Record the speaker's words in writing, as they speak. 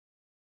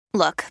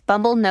Look,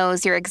 Bumble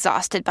knows you're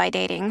exhausted by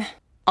dating.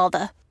 All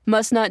the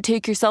must not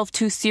take yourself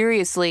too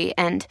seriously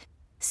and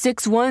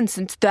 6'1"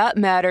 since that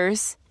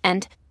matters.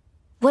 And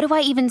what do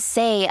I even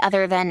say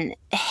other than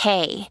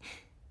hey?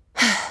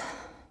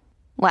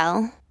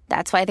 Well,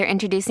 that's why they're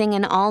introducing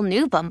an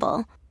all-new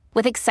Bumble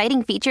with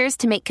exciting features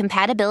to make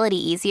compatibility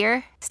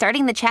easier,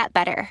 starting the chat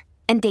better,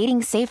 and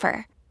dating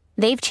safer.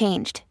 They've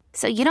changed,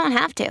 so you don't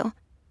have to.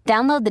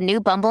 Download the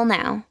new Bumble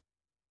now.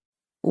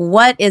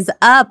 What is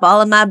up, all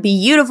of my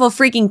beautiful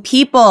freaking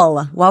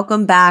people?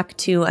 Welcome back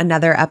to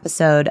another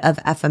episode of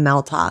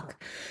FML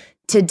Talk.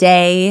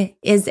 Today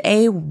is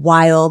a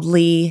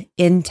wildly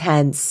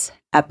intense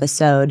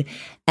episode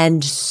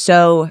and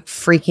so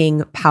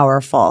freaking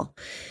powerful.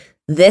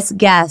 This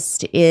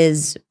guest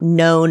is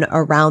known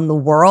around the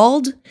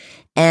world,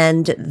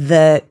 and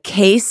the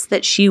case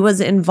that she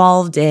was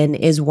involved in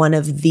is one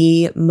of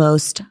the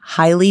most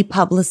highly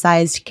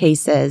publicized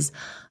cases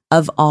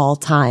of all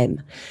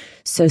time.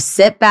 So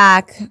sit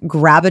back,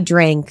 grab a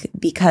drink,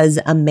 because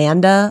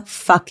Amanda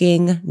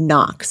fucking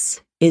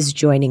Knox is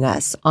joining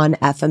us on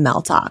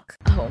FML Talk.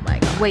 Oh my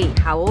God. Wait,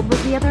 how old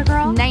was the other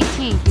girl?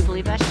 19. Can you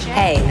believe that shit?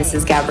 Hey, this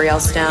is Gabrielle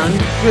Stone.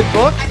 Good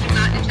book? I did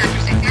not inject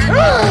or take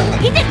care.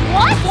 He did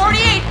what?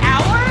 48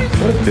 hours?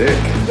 What a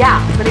dick.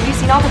 Yeah, but have you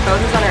seen all the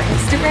photos on her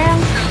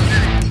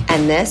Instagram?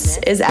 And this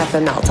is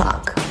FML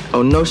Talk.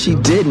 Oh, no, she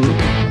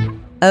didn't.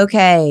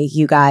 Okay,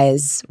 you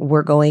guys,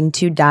 we're going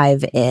to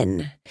dive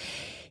in.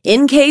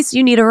 In case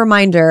you need a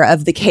reminder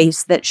of the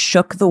case that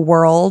shook the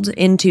world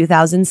in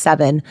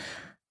 2007,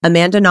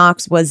 Amanda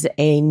Knox was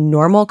a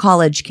normal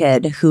college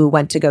kid who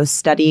went to go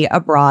study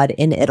abroad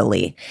in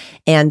Italy.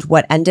 And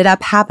what ended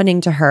up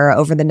happening to her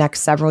over the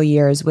next several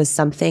years was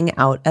something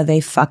out of a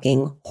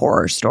fucking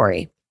horror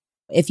story.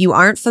 If you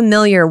aren't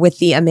familiar with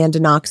the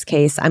Amanda Knox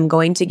case, I'm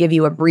going to give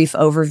you a brief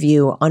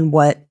overview on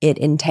what it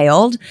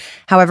entailed.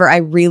 However, I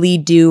really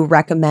do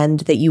recommend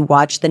that you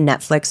watch the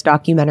Netflix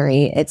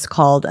documentary. It's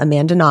called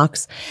Amanda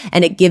Knox,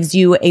 and it gives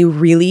you a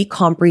really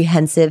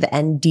comprehensive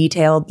and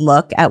detailed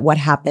look at what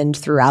happened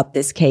throughout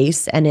this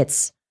case. And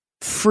it's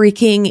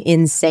freaking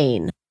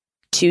insane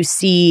to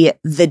see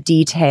the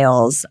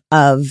details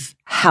of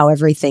how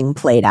everything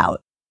played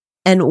out.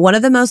 And one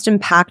of the most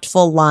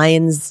impactful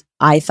lines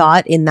I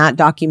thought in that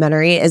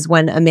documentary is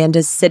when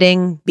Amanda's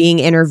sitting being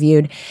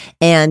interviewed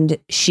and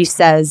she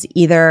says,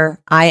 either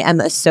I am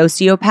a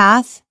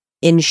sociopath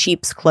in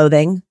sheep's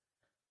clothing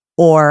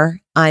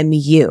or I'm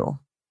you.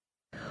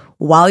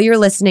 While you're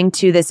listening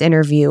to this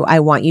interview,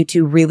 I want you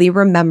to really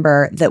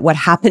remember that what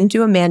happened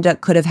to Amanda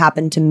could have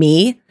happened to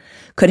me,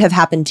 could have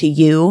happened to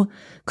you,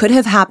 could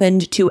have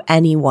happened to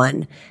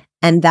anyone.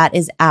 And that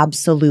is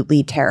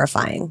absolutely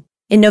terrifying.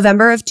 In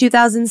November of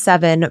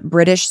 2007,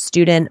 British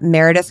student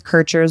Meredith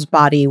Kircher's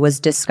body was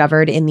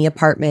discovered in the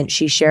apartment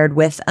she shared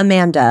with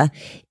Amanda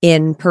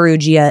in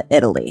Perugia,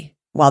 Italy,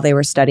 while they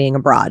were studying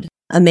abroad.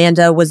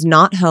 Amanda was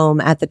not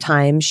home at the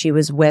time. She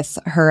was with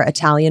her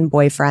Italian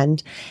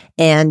boyfriend,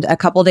 and a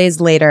couple days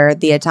later,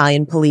 the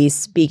Italian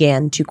police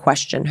began to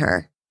question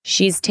her.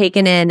 She's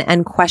taken in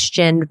and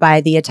questioned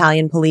by the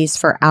Italian police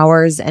for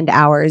hours and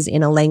hours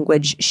in a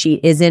language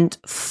she isn't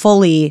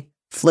fully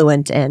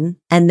fluent in,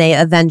 and they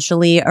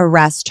eventually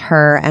arrest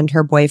her and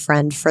her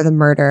boyfriend for the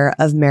murder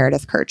of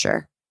Meredith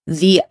Kircher.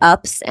 The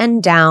ups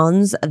and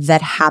downs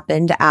that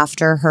happened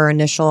after her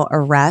initial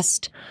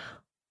arrest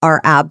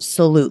are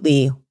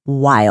absolutely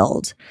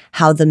wild.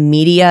 How the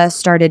media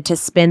started to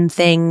spin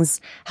things,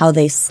 how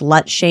they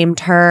slut-shamed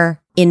her,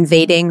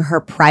 invading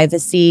her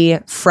privacy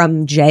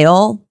from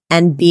jail,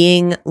 and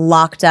being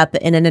locked up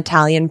in an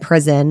Italian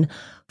prison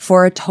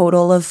for a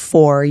total of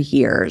 4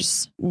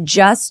 years.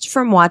 Just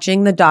from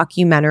watching the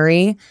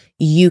documentary,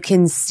 you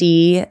can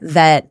see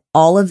that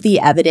all of the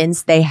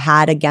evidence they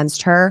had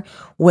against her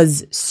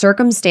was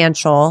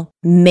circumstantial,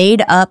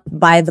 made up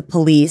by the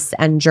police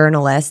and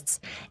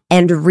journalists,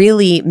 and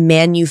really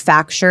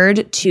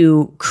manufactured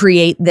to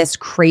create this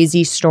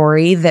crazy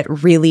story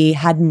that really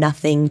had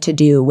nothing to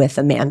do with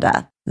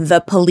Amanda.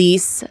 The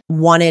police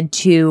wanted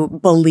to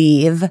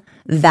believe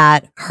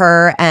that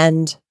her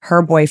and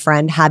her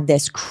boyfriend had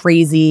this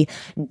crazy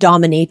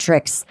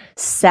dominatrix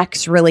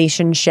sex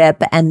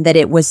relationship and that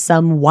it was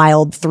some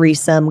wild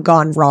threesome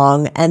gone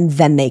wrong, and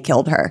then they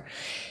killed her.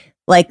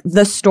 Like,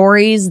 the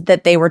stories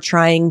that they were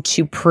trying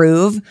to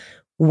prove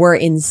were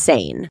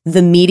insane.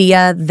 The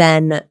media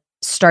then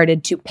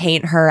started to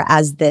paint her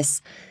as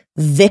this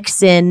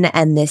vixen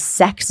and this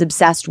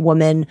sex-obsessed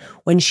woman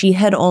when she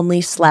had only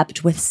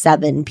slept with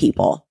 7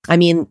 people. I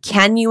mean,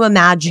 can you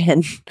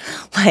imagine,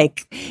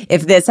 like,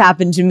 if this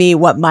happened to me,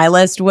 what my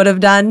list would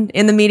have done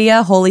in the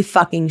media? Holy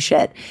fucking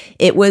shit.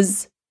 It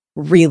was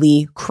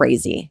really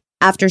crazy.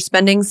 After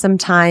spending some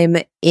time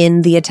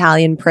in the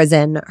Italian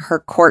prison, her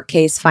court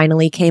case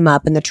finally came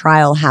up and the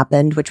trial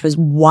happened, which was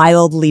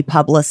wildly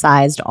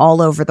publicized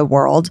all over the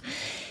world.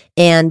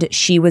 And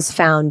she was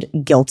found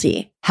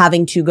guilty,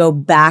 having to go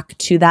back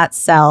to that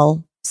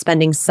cell,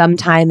 spending some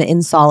time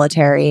in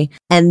solitary,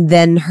 and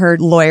then her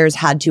lawyers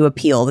had to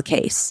appeal the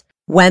case.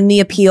 When the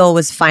appeal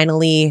was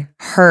finally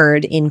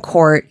heard in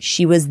court,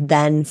 she was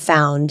then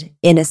found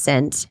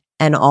innocent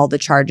and all the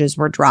charges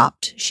were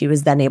dropped. She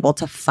was then able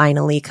to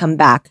finally come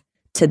back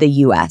to the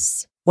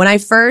US. When I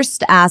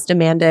first asked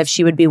Amanda if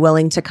she would be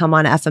willing to come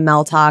on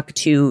FML Talk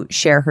to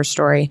share her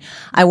story,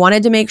 I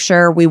wanted to make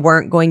sure we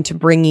weren't going to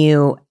bring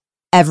you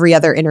every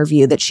other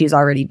interview that she's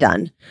already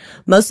done.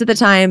 Most of the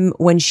time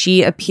when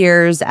she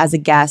appears as a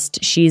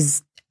guest,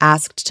 she's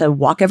asked to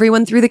walk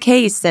everyone through the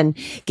case and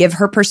give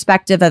her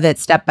perspective of it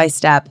step by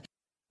step.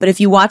 But if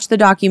you watch the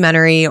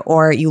documentary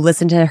or you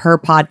listen to her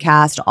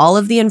podcast, all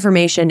of the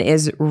information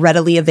is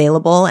readily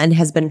available and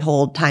has been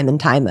told time and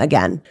time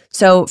again.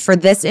 So for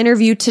this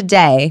interview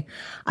today,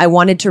 I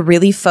wanted to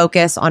really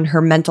focus on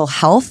her mental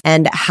health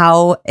and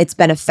how it's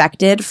been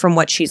affected from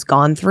what she's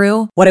gone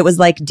through, what it was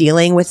like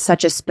dealing with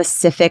such a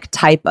specific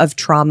type of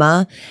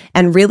trauma,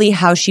 and really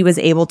how she was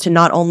able to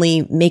not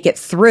only make it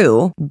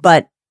through,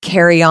 but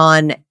carry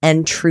on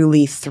and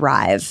truly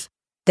thrive.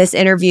 This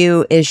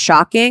interview is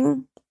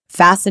shocking,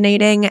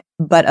 fascinating,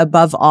 but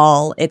above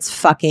all, it's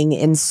fucking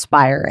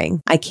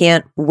inspiring. I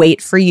can't wait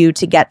for you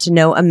to get to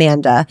know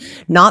Amanda,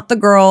 not the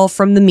girl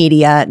from the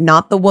media,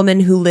 not the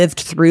woman who lived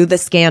through the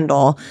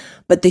scandal,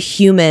 but the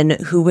human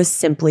who was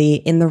simply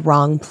in the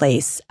wrong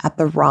place at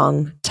the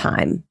wrong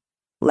time.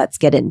 Let's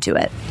get into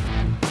it.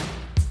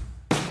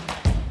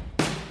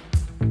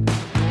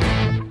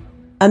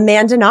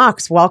 Amanda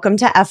Knox, welcome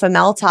to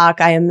FML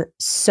Talk. I am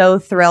so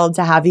thrilled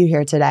to have you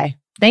here today.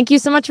 Thank you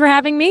so much for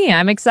having me.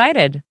 I'm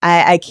excited.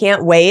 I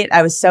can't wait.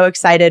 I was so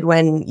excited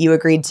when you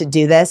agreed to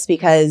do this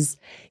because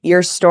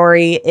your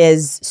story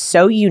is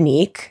so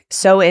unique,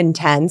 so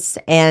intense,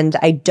 and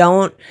I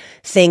don't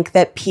think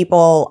that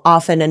people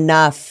often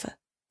enough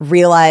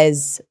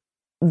realize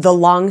the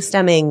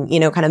long-stemming,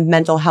 kind of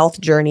mental health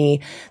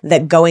journey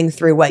that going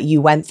through what you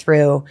went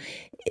through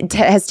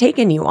has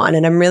taken you on.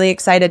 And I'm really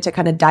excited to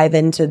kind of dive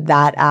into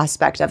that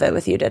aspect of it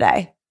with you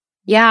today.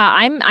 Yeah,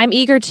 I'm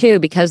eager too,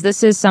 because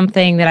this is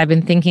something that I've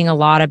been thinking a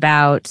lot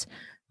about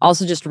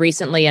also just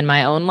recently in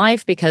my own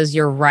life, because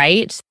you're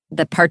right.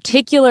 The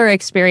particular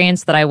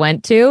experience that I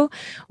went to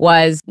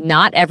was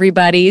not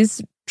everybody's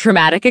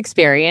traumatic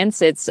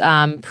experience. It's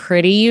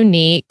pretty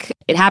unique.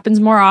 It happens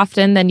more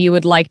often than you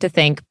would like to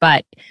think,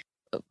 but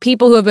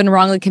people who have been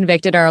wrongly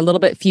convicted are a little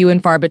bit few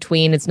and far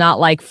between. It's not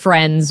like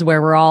Friends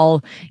where we're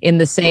all in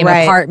the same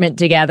apartment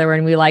together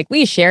and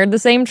we shared the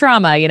same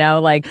trauma,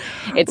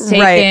 it's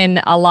taken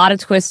a lot of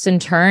twists and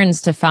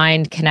turns to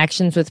find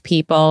connections with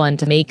people and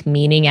to make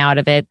meaning out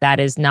of it that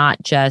is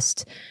not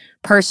just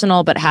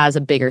personal, but has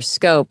a bigger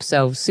scope.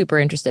 So super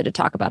interested to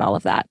talk about all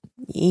of that.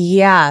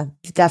 Yeah,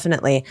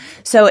 definitely.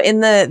 So in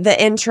the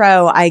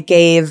intro, I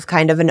gave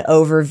kind of an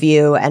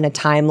overview and a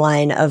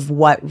timeline of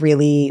what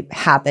really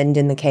happened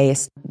in the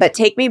case. But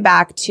take me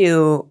back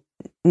to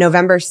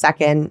November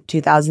 2nd,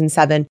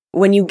 2007.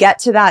 When you get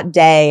to that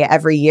day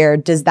every year,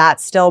 does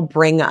that still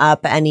bring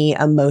up any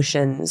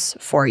emotions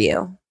for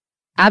you?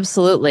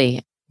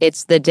 Absolutely.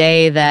 It's the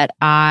day that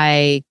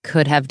I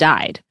could have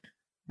died,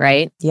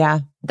 right?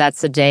 Yeah.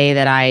 That's the day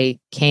that I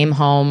came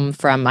home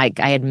from, I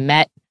had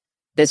met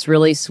this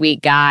really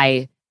sweet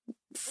guy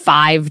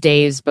 5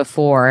 days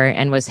before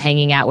and was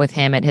hanging out with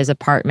him at his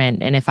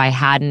apartment. And if I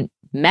hadn't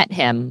met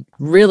him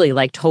really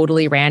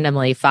totally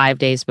randomly 5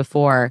 days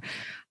before,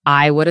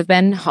 I would have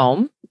been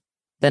home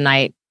the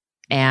night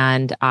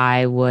and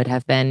I would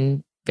have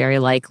been very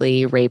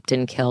likely raped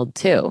and killed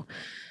too.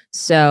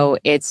 So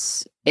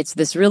it's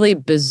this really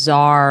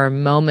bizarre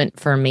moment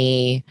for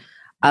me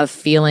of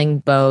feeling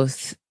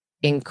both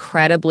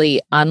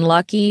incredibly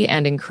unlucky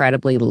and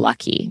incredibly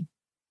lucky.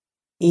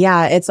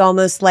 Yeah, it's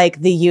almost like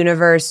the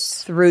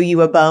universe threw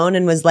you a bone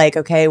and was like,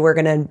 okay, we're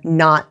going to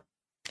not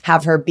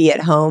have her be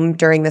at home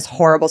during this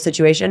horrible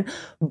situation.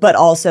 But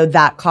also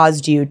that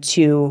caused you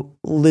to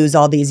lose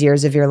all these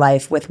years of your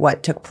life with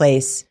what took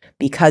place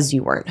because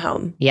you weren't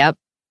home. Yep.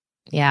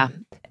 Yeah.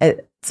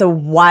 It's a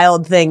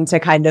wild thing to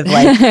kind of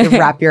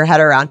wrap your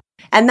head around.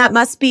 And that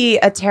must be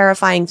a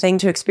terrifying thing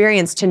to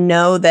experience, to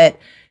know that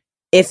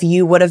if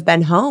you would have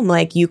been home,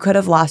 you could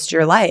have lost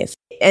your life.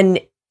 And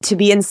to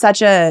be in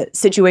such a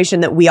situation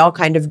that we all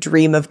kind of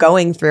dream of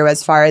going through,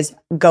 as far as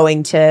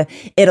going to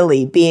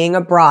Italy, being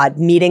abroad,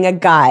 meeting a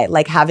guy,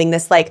 having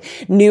this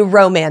new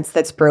romance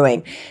that's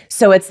brewing.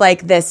 So it's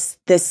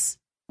this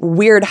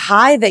weird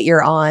high that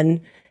you're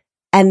on.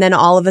 And then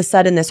all of a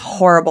sudden this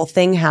horrible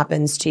thing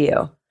happens to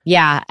you.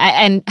 Yeah.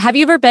 And have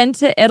you ever been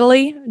to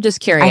Italy?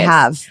 Just curious. I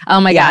have. Oh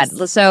my Yes.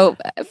 God. So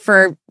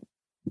for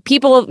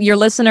people, your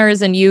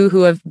listeners and you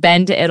who have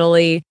been to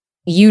Italy,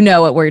 you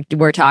know what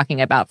we're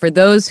talking about. For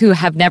those who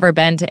have never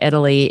been to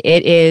Italy,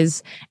 it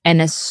is an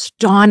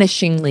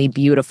astonishingly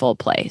beautiful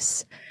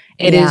place.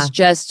 It is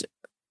just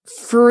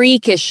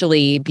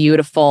freakishly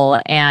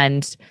beautiful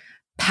and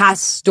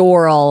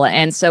pastoral.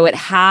 And so it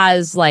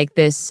has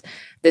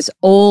this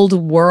old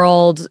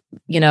world,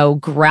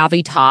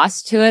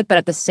 gravitas to it, but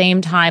at the same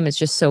time, it's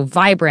just so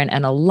vibrant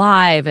and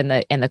alive, and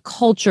the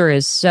culture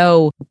is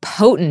so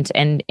potent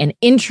and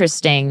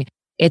interesting.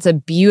 It's a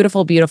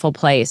beautiful, beautiful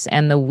place.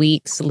 And the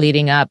weeks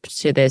leading up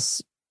to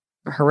this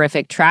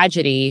horrific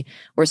tragedy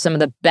were some of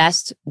the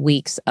best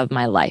weeks of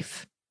my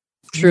life.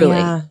 Truly.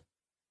 Yeah.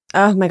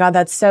 Oh my God,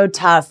 that's so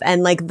tough.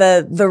 And like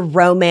the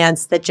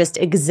romance that just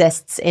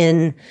exists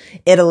in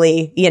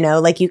Italy,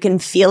 like you can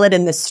feel it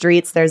in the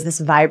streets. There's this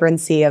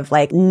vibrancy of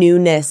like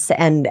newness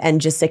and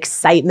just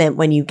excitement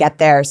when you get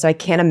there. So I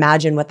can't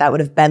imagine what that would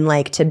have been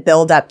like to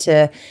build up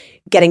to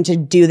getting to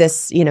do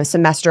this,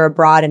 semester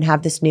abroad and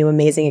have this new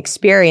amazing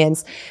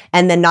experience.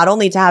 And then not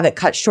only to have it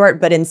cut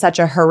short, but in such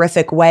a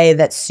horrific way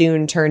that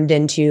soon turned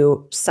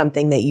into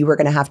something that you were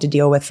going to have to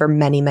deal with for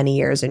many, many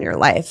years in your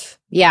life.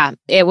 Yeah,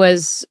 it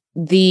was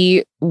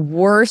the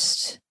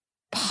worst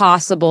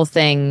possible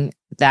thing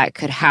that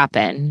could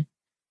happen.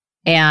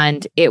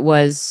 And it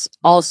was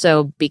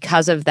also,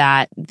 because of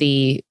that,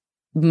 the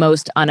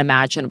most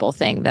unimaginable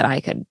thing that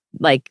I could,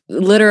 like,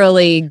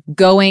 literally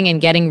going and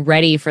getting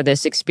ready for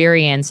this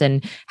experience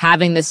and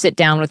having to sit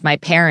down with my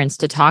parents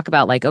to talk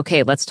about, like,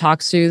 okay, let's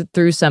talk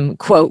through some,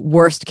 quote,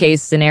 worst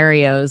case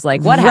scenarios.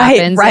 Like, what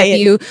happens if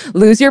you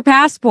lose your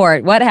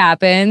passport? What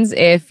happens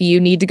if you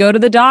need to go to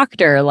the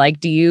doctor? Like,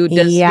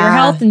 does your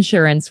health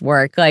insurance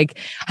work? Like,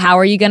 how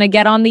are you going to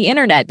get on the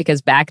internet?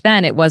 Because back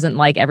then it wasn't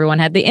like everyone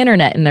had the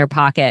internet in their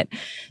pocket.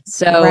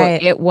 So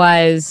it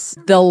was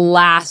the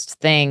last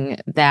thing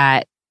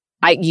that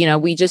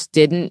we just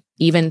didn't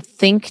even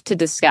think to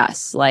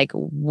discuss. Like,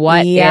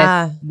 what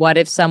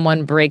if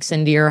someone breaks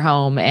into your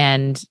home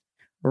and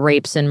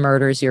rapes and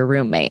murders your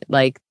roommate?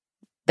 Like,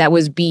 that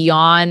was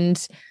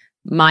beyond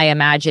my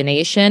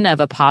imagination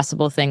of a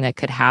possible thing that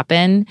could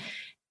happen.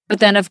 But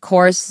then, of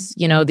course,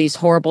 these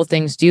horrible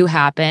things do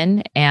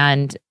happen.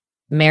 And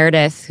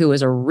Meredith, who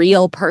was a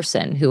real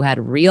person who had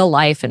real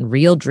life and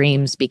real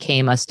dreams,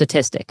 became a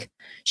statistic.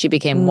 She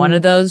became one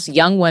of those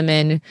young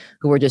women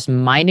who were just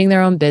minding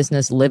their own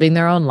business, living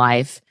their own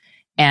life,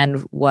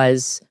 and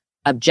was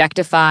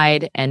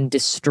objectified and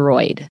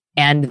destroyed.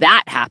 And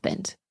that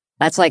happened.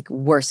 That's like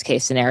worst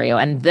case scenario.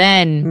 And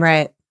then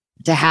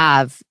to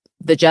have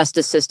the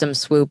justice system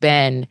swoop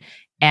in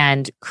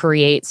and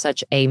create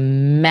such a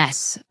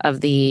mess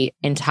of the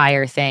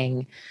entire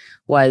thing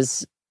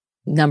was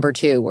number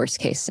 2 worst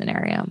case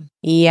scenario.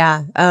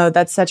 Yeah. Oh,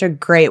 that's such a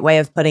great way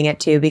of putting it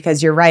too,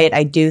 because you're right.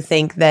 I do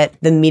think that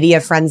the media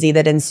frenzy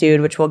that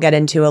ensued, which we'll get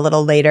into a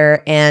little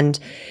later, and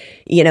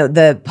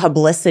the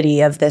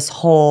publicity of this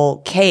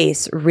whole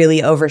case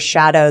really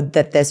overshadowed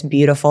that this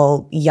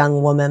beautiful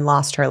young woman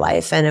lost her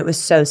life. And it was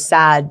so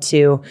sad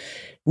to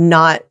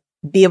not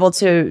be able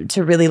to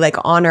really like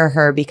honor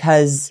her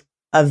because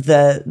of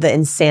the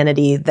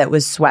insanity that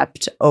was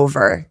swept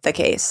over the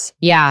case.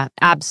 Yeah,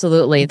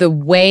 absolutely. The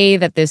way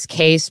that this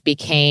case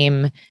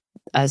became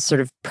a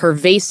sort of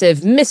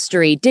pervasive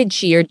mystery, did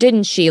she or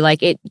didn't she?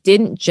 Like, it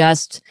didn't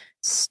just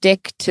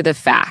stick to the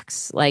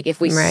facts. Like, if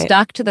we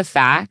stuck to the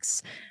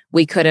facts,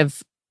 we could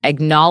have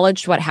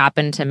acknowledged what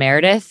happened to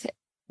Meredith,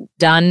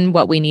 done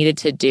what we needed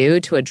to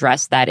do to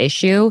address that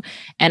issue,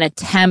 and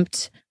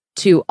attempt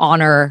to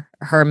honor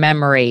her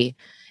memory.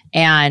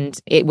 And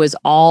it was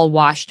all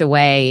washed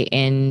away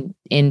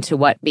into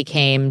what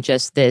became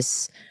just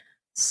this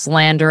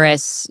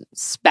slanderous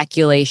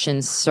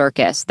speculation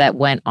circus that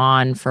went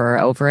on for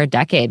over a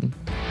decade.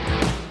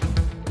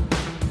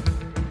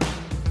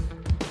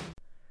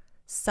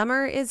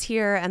 Summer is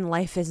here and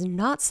life is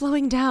not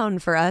slowing down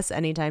for us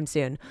anytime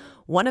soon.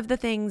 One of the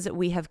things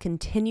we have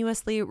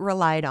continuously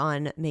relied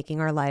on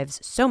making our lives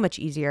so much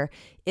easier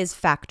is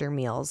Factor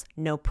meals.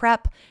 No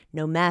prep,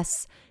 no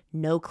mess,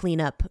 no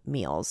cleanup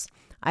meals.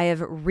 I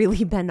have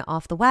really been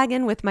off the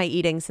wagon with my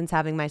eating since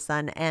having my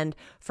son, and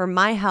for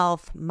my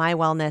health, my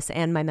wellness,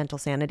 and my mental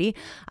sanity,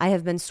 I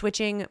have been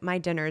switching my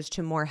dinners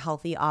to more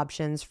healthy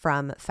options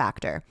from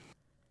Factor.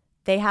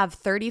 They have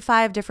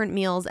 35 different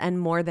meals and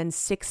more than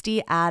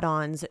 60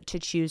 add-ons to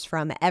choose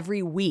from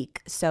every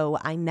week, so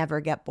I never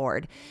get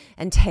bored.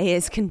 And Tay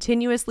is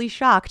continuously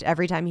shocked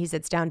every time he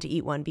sits down to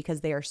eat one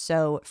because they are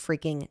so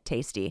freaking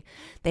tasty.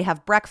 They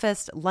have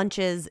breakfast,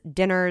 lunches,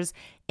 dinners,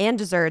 and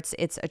desserts.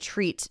 It's a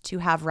treat to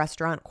have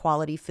restaurant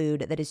quality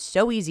food that is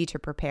so easy to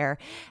prepare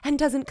and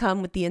doesn't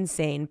come with the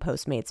insane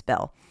Postmates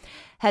bill.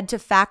 Head to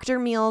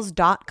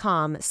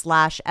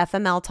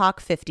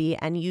factormeals.com/FMLTalk50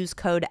 and use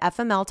code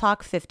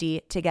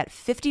FMLTalk50 to get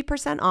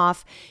 50%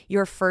 off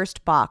your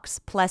first box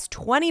plus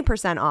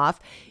 20%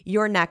 off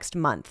your next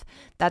month.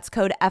 That's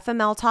code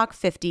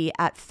FMLTalk50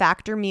 at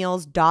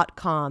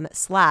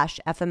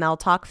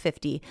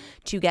factormeals.com/FMLTalk50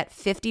 to get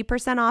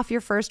 50% off your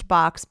first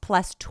box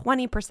plus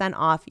 20%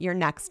 off your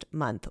next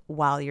month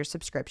while your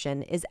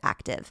subscription is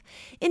active.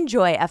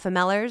 Enjoy,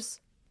 FMLers.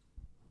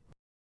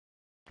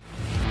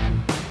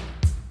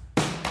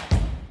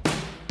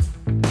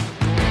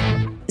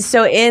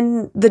 So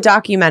in the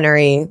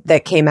documentary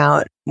that came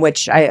out,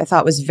 which I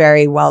thought was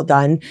very well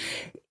done,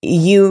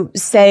 you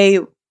say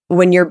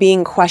when you're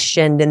being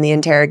questioned in the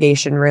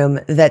interrogation room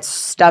that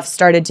stuff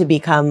started to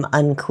become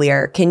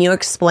unclear. Can you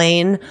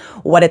explain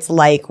what it's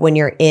like when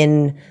you're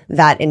in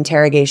that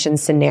interrogation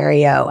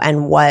scenario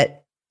and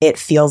what it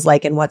feels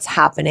like and what's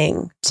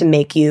happening to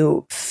make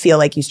you feel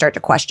like you start to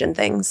question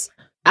things?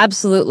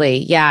 Absolutely.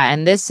 Yeah.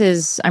 And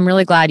I'm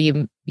really glad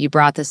you you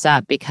brought this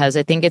up because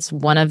I think it's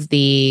one of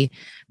the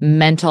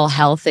mental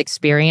health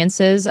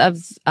experiences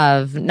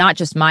of not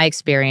just my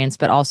experience,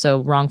 but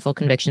also wrongful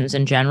convictions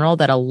in general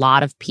that a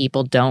lot of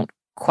people don't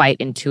quite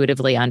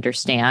intuitively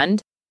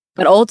understand.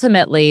 But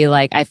ultimately,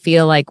 like, I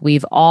feel like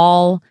we've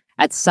all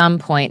at some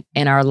point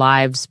in our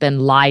lives been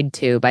lied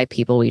to by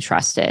people we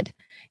trusted,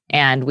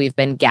 and we've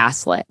been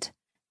gaslit.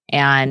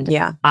 And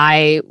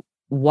I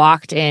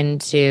walked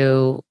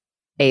into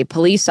a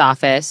police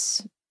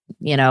office,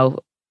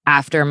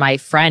 after my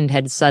friend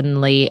had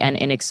suddenly and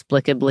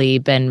inexplicably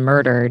been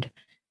murdered.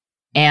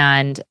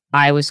 And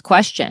I was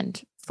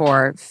questioned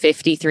for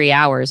 53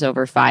 hours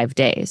over 5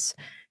 days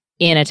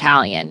in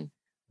Italian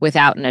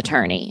without an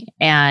attorney.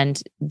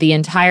 And the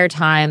entire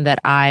time that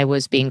I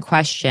was being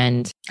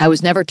questioned, I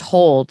was never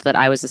told that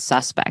I was a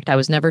suspect. I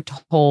was never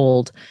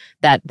told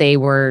that they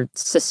were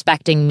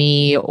suspecting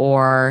me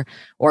or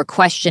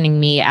questioning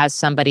me as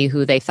somebody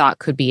who they thought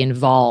could be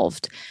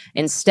involved.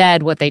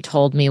 Instead, what they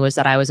told me was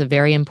that I was a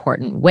very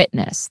important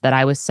witness, that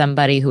I was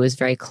somebody who was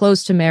very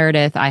close to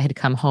Meredith. I had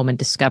come home and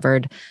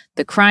discovered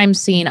the crime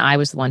scene. I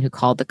was the one who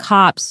called the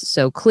cops.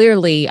 So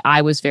clearly,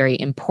 I was very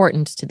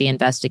important to the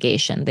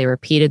investigation. They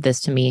repeated this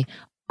to me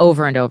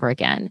over and over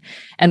again.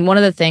 And one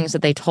of the things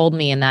that they told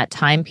me in that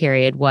time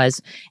period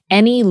was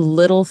any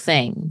little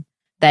thing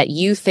that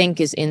you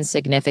think is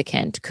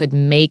insignificant could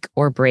make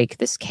or break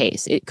this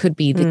case. It could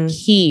be the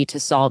key to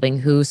solving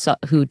who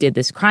did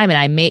this crime.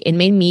 And it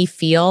made me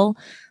feel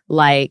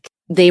like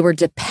they were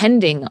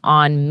depending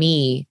on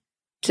me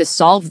to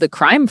solve the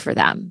crime for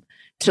them,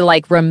 to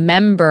like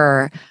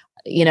remember,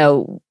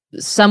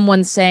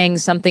 someone saying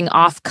something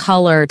off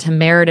color to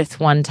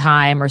Meredith one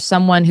time, or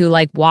someone who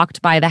like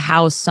walked by the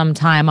house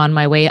sometime on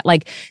my way.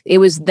 Like, it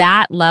was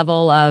that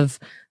level of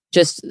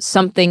just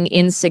something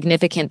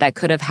insignificant that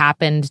could have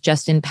happened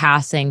just in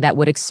passing that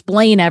would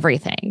explain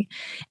everything.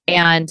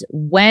 And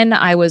when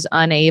I was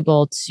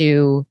unable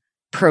to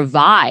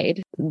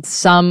provide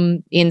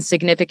some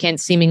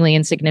seemingly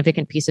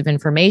insignificant piece of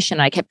information,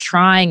 I kept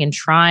trying and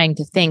trying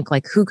to think,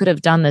 like, who could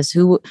have done this?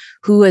 Who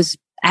has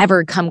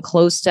ever come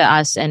close to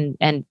us and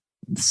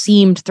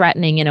seemed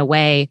threatening in a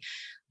way?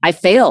 I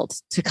failed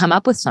to come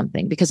up with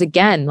something because,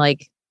 again,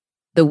 like,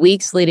 the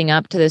weeks leading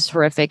up to this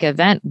horrific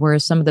event were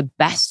some of the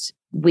best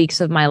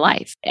weeks of my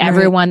life. Right.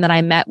 Everyone that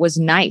I met was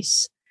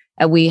nice.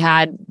 We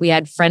had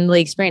friendly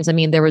experience. I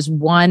mean, there was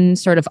one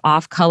sort of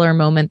off-color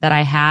moment that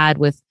I had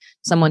with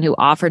someone who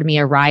offered me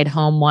a ride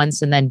home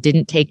once and then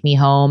didn't take me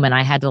home, and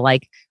I had to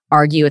like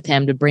argue with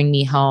him to bring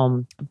me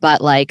home. But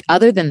like,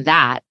 other than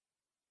that,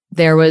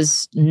 there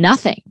was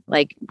nothing,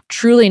 like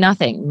truly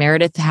nothing.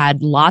 Meredith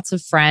had lots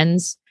of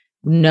friends.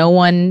 No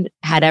one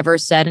had ever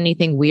said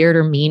anything weird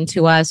or mean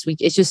to us.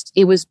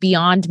 It was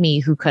beyond me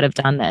who could have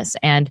done this.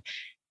 And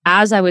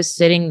as I was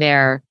sitting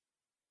there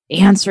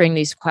answering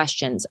these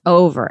questions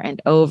over and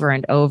over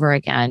and over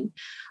again,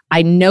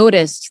 I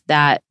noticed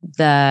that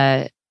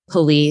the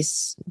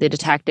police, the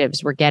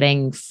detectives, were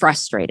getting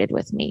frustrated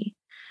with me,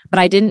 but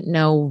I didn't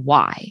know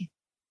why.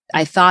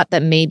 I thought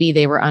that maybe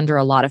they were under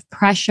a lot of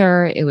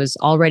pressure. It was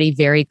already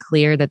very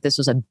clear that this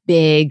was a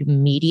big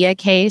media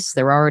case.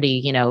 There were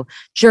already,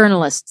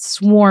 journalists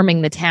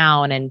swarming the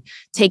town and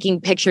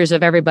taking pictures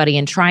of everybody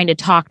and trying to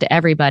talk to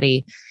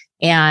everybody.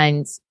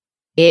 And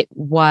it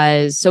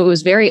was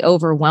very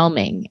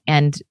overwhelming,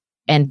 and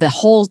the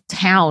whole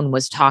town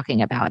was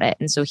talking about it.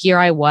 And so here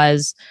I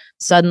was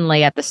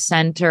suddenly at the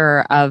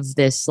center of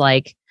this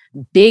like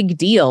big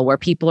deal where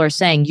people are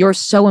saying, you're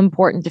so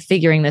important to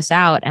figuring this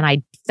out. And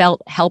I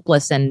felt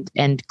helpless and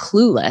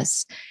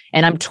clueless.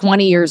 And I'm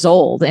 20 years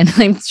old and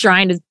I'm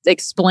trying to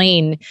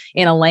explain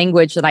in a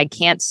language that I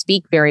can't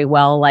speak very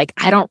well. Like,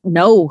 I don't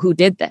know who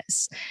did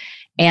this.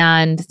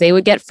 And they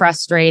would get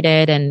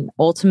frustrated. And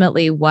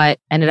ultimately what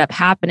ended up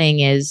happening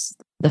is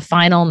the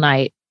final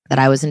night that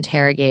I was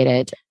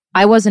interrogated,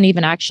 I wasn't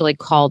even actually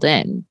called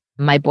in.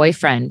 My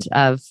boyfriend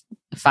of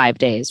 5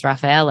 days,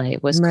 Raffaele,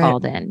 was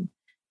called in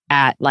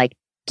at like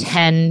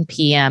 10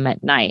 p.m.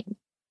 at night.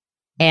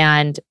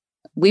 And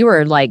we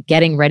were like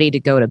getting ready to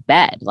go to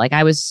bed. Like,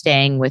 I was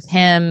staying with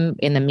him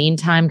in the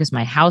meantime because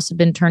my house had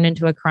been turned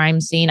into a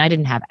crime scene. I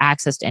didn't have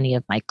access to any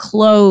of my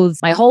clothes.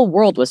 My whole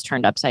world was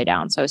turned upside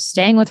down. So I was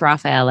staying with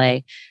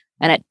Raffaele.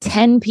 And at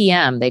 10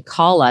 p.m., they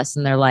call us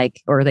and they're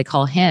like, or they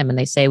call him and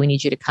they say, we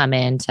need you to come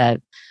in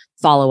to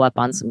follow up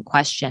on some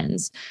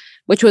questions,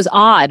 which was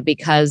odd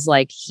because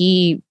like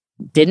he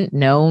didn't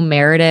know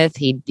Meredith.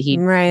 He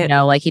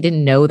like he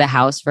didn't know the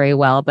house very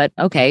well, but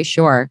okay,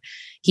 sure.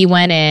 He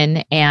went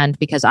in, and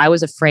because I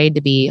was afraid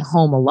to be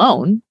home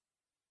alone,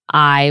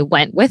 I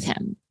went with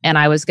him, and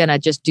I was going to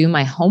just do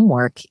my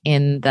homework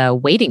in the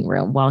waiting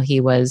room while he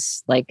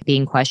was like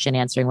being questioned,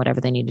 answering whatever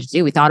they needed to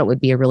do. We thought it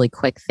would be a really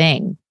quick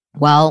thing.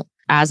 Well,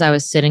 as I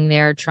was sitting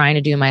there trying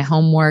to do my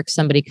homework,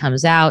 somebody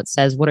comes out,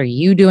 says, "What are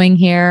you doing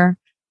here?"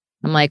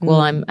 I'm like, well,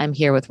 I'm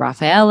here with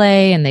Raffaele.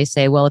 And they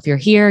say, well, if you're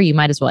here, you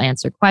might as well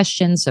answer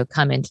questions. So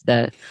come into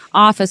the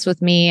office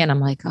with me. And I'm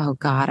like, oh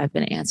God, I've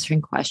been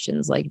answering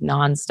questions like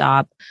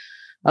nonstop.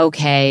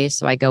 Okay.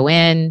 So I go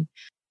in,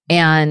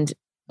 and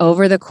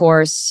over the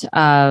course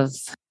of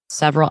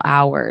several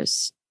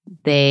hours,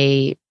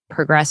 they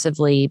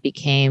progressively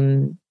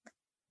became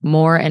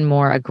more and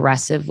more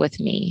aggressive with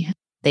me.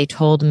 They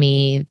told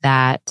me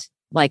that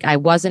like I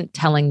wasn't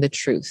telling the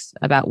truth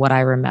about what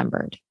I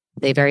remembered.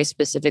 They very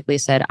specifically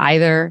said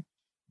either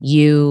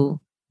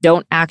you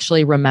don't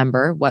actually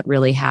remember what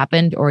really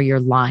happened or you're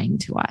lying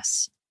to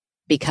us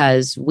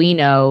because we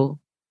know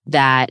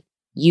that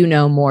you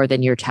know more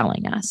than you're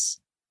telling us.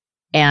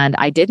 And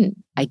I didn't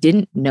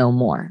know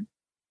more.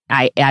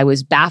 I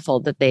was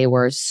baffled that they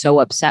were so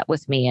upset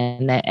with me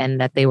and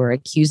that they were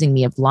accusing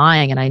me of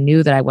lying. And I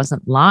knew that I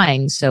wasn't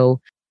lying.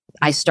 So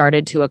I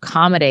started to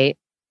accommodate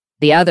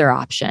the other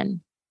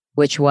option,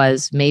 which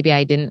was maybe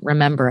I didn't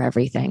remember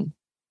everything.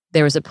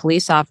 There was a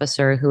police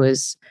officer who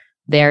was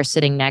there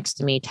sitting next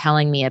to me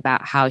telling me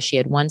about how she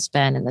had once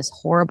been in this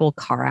horrible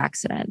car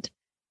accident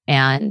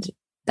and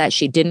that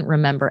she didn't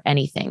remember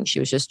anything. She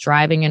was just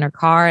driving in her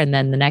car. And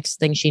then the next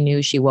thing she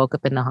knew, she woke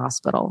up in the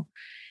hospital.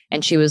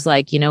 And she was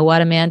like, you know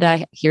what,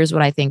 Amanda, here's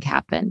what I think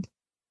happened.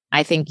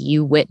 I think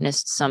you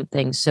witnessed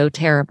something so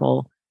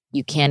terrible,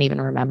 you can't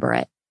even remember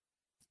it.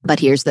 But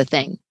here's the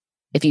thing.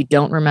 If you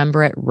don't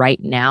remember it right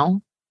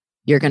now,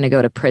 you're going to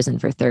go to prison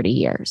for 30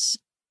 years.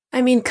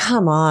 I mean,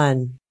 come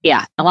on.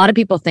 Yeah. A lot of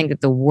people think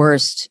that the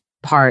worst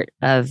part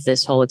of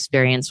this whole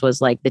experience was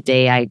like the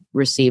day I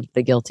received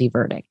the guilty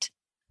verdict.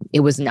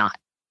 It was not.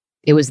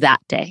 It was that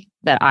day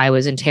that I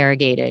was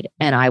interrogated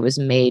and I was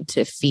made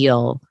to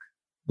feel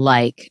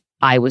like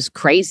I was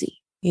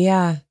crazy.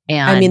 Yeah.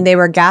 And I mean, they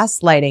were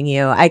gaslighting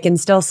you. I can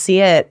still see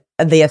it,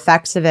 the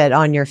effects of it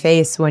on your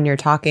face when you're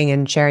talking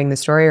and sharing the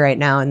story right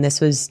now. And this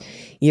was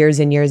years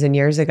and years and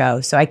years ago.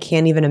 So I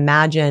can't even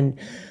imagine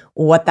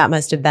what that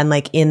must have been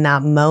like in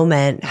that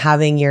moment,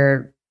 having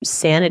your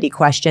sanity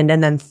questioned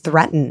and then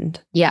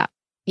threatened. Yeah.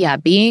 Yeah.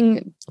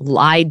 Being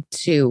lied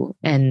to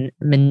and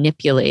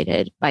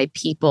manipulated by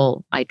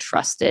people I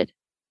trusted.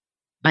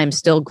 I'm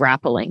still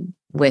grappling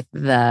with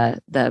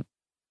the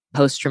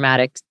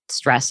post-traumatic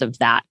stress of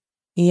that.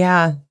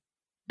 Yeah.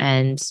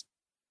 And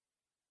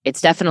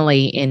it's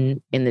definitely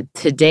in the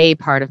today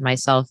part of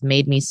myself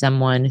made me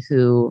someone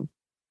who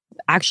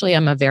actually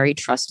I'm a very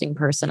trusting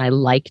person. I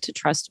like to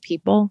trust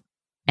people.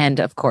 And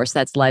of course,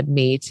 that's led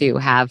me to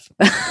have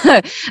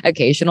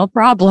occasional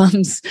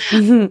problems.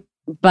 Mm-hmm.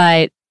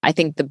 But I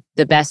think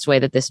the best way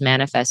that this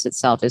manifests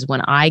itself is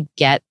when I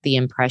get the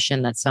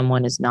impression that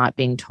someone is not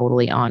being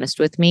totally honest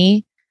with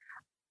me,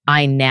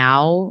 I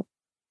now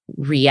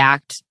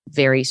react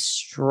very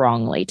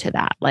strongly to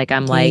that. Like,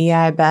 I'm like,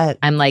 yeah, I bet.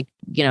 I'm like,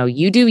 you know,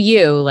 you do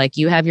you, like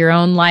you have your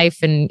own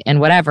life and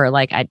whatever,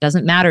 like it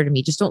doesn't matter to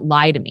me. Just don't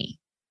lie to me.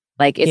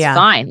 Like, it's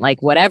fine.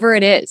 Like, whatever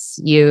it is,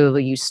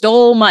 you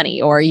stole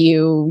money or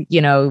you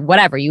know,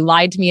 whatever, you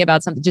lied to me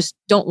about something. Just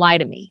don't lie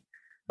to me.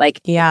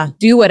 Like,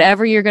 do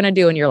whatever you're going to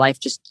do in your life.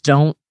 Just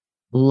don't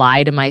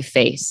lie to my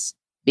face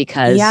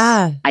because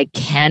I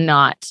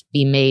cannot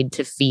be made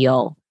to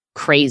feel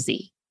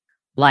crazy.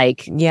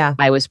 Like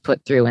I was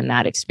put through in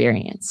that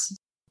experience.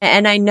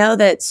 And I know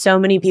that so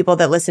many people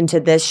that listen to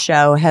this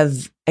show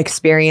have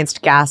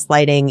experienced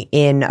gaslighting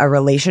in a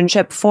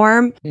relationship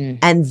form.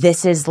 And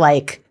this is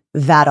like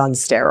that on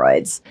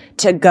steroids,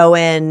 to go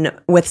in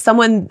with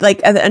someone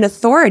like an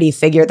authority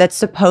figure that's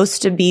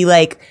supposed to be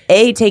like,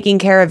 A, taking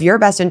care of your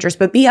best interest,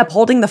 but B,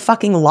 upholding the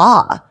fucking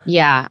law.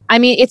 Yeah. I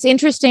mean, it's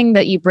interesting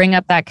that you bring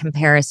up that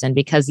comparison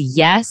because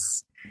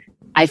yes,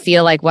 I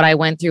feel like what I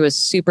went through was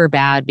super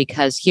bad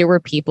because here were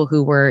people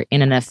who were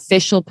in an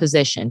official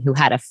position, who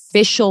had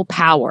official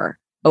power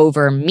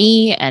over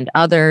me and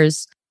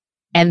others,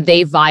 and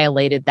they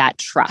violated that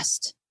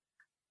trust.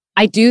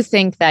 I do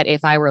think that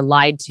if I were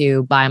lied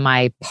to by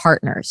my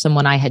partner,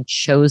 someone I had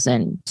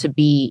chosen to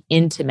be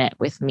intimate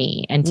with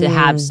me and to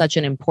have such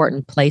an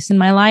important place in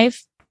my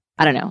life,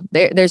 I don't know.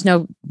 There's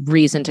no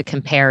reason to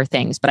compare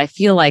things, but I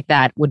feel like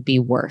that would be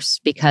worse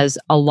because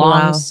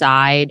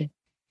alongside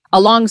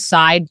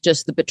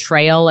just the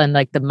betrayal and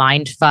like the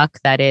mind fuck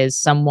that is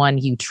someone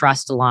you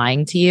trust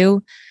lying to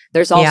you,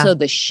 there's also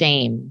the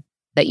shame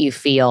that you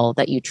feel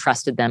that you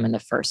trusted them in the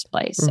first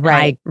place.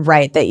 Right.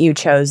 That you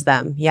chose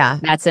them. Yeah.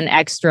 That's an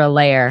extra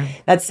layer.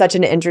 That's such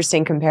an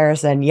interesting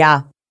comparison.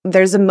 Yeah.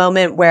 There's a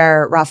moment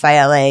where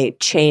Raffaele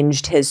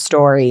changed his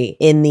story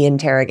in the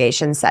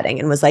interrogation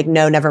setting and was like,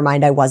 no, never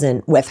mind. I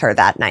wasn't with her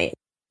that night.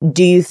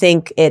 Do you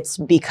think it's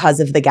because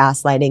of the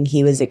gaslighting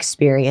he was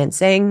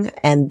experiencing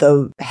and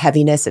the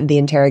heaviness of the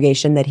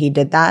interrogation that he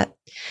did that?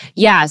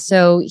 Yeah.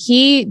 So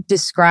he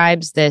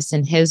describes this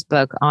in his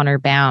book, Honor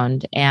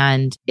Bound.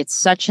 And it's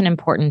such an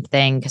important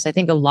thing because I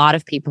think a lot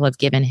of people have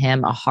given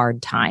him a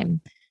hard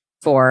time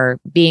for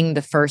being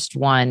the first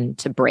one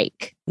to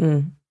break.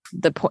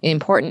 The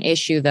important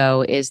issue,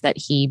 though, is that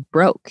he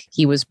broke.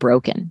 He was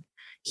broken.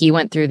 He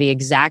went through the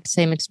exact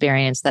same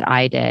experience that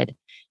I did.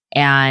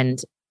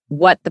 And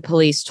what the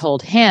police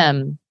told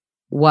him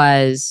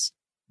was,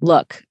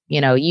 look, you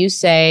know, you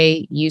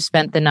say you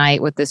spent the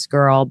night with this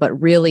girl, but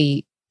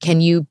really, can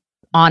you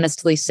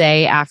honestly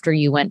say after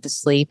you went to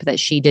sleep that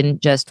she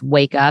didn't just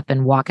wake up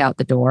and walk out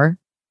the door?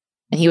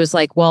 And he was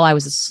like, well, I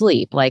was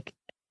asleep. Like,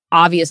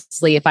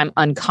 obviously, if I'm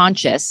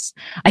unconscious,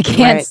 I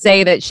can't Right.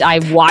 say that I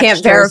watched Can't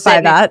her verify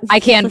sitting- that. I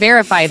can't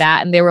verify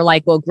that. And they were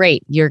like, well,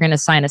 great. You're going to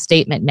sign a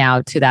statement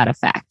now to that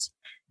effect.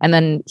 And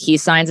then he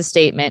signs a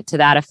statement to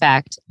that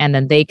effect. And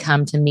then they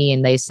come to me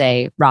and they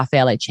say,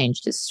 Raffaele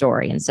changed his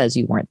story and says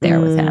you weren't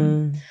there with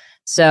him.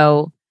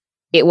 So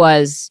it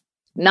was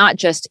not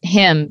just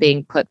him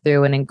being put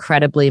through an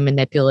incredibly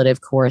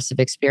manipulative, coercive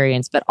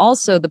experience, but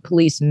also the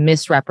police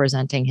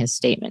misrepresenting his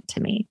statement to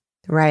me.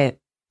 Right.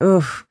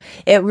 Oof.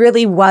 It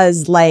really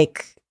was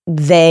like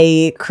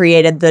they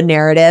created the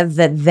narrative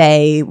that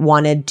they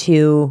wanted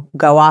to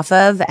go off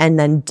of and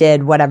then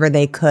did whatever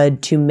they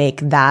could to make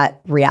that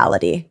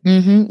reality.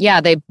 Mm-hmm.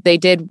 Yeah, they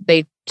did.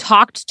 They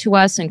talked to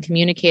us and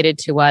communicated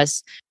to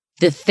us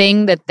the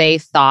thing that they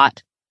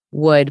thought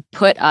would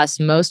put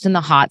us most in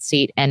the hot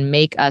seat and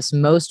make us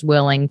most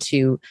willing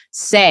to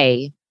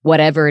say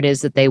whatever it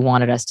is that they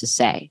wanted us to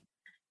say.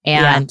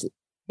 And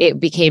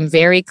it became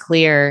very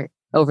clear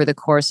over the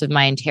course of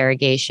my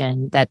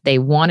interrogation that they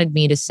wanted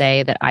me to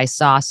say that I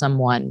saw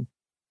someone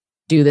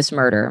do this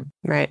murder.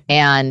 Right.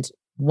 And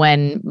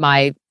when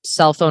my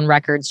cell phone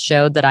records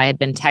showed that I had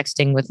been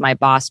texting with my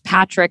boss,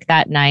 Patrick,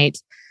 that night,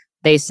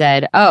 they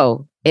said,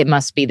 oh, it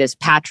must be this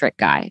Patrick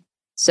guy.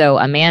 So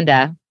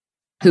Amanda,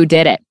 who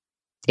did it?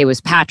 It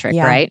was Patrick,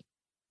 right?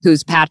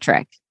 Who's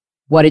Patrick?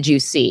 What did you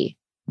see?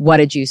 What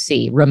did you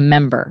see?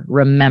 Remember.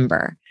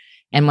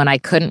 And when I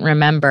couldn't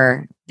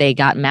remember, they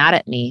got mad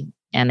at me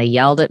and they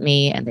yelled at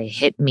me and they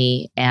hit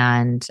me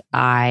and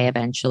I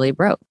eventually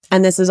broke.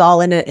 And this is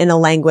all in a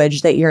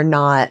language that you're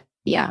not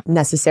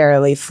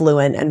necessarily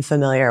fluent and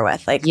familiar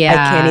with. Like, I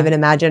can't even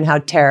imagine how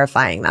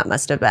terrifying that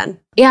must have been.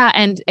 Yeah.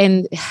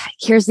 And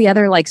here's the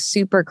other like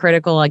super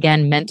critical,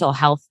 again, mental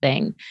health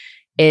thing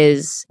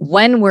is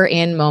when we're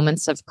in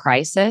moments of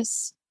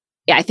crisis,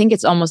 I think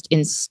it's almost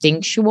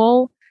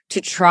instinctual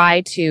to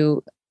try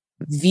to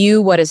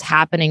view what is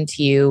happening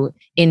to you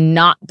in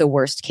not the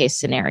worst case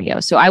scenario.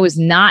 So I was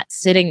not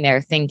sitting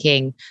there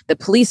thinking the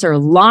police are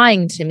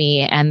lying to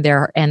me and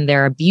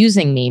they're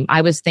abusing me.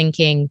 I was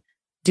thinking,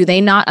 do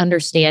they not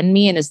understand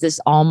me? And is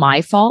this all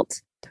my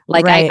fault?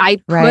 Like I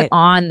put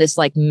on this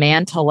like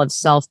mantle of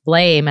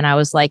self-blame and I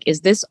was like,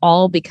 is this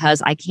all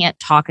because I can't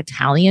talk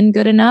Italian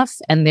good enough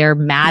and they're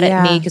mad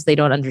at me because they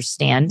don't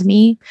understand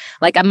me?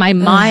 Like my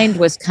mind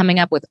was coming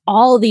up with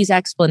all of these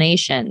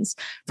explanations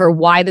for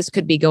why this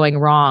could be going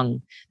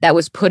wrong that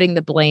was putting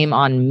the blame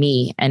on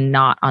me and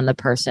not on the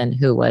person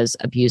who was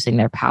abusing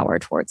their power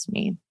towards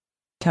me.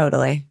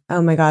 Totally.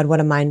 Oh my God,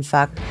 what a mind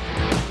fuck.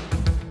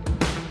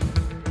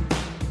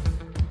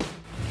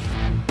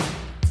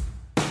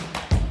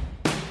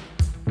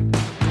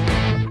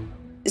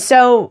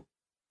 So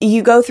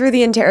you go through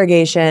the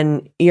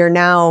interrogation, you're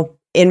now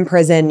in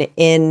prison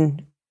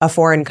in a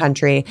foreign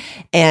country,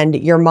 and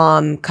your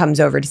mom comes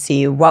over to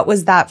see you. What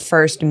was that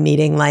first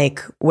meeting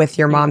like with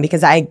your mom?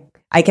 Because I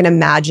can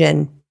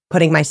imagine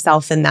putting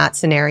myself in that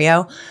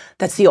scenario.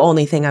 That's the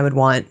only thing I would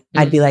want.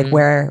 I'd be like,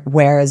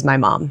 where is my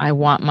mom? I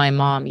want my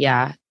mom.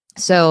 Yeah.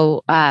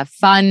 So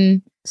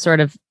fun, sort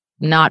of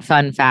not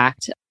fun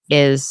fact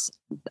is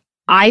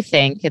I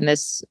think, and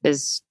this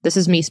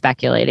is me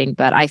speculating,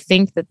 but I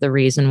think that the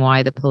reason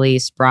why the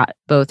police brought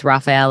both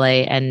Raffaele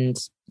and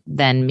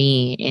then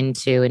me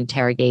into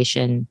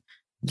interrogation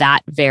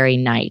that very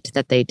night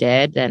that they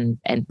did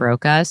and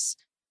broke us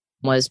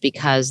was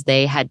because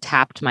they had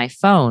tapped my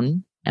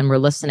phone and were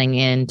listening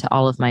in to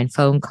all of my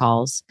phone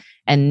calls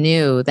and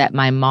knew that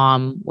my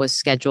mom was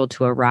scheduled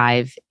to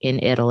arrive in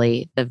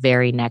Italy the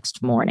very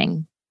next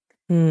morning.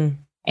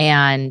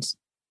 And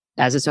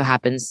as it so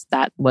happens,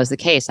 that was the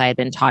case. I had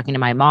been talking to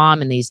my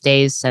mom in these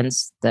days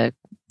since the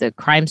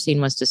crime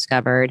scene was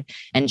discovered.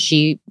 And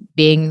she,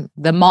 being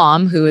the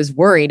mom who is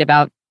worried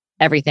about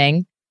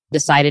everything,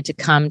 decided to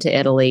come to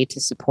Italy to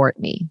support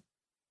me.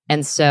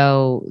 And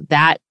so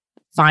that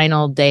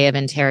final day of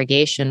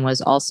interrogation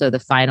was also the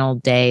final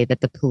day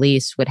that the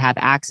police would have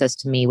access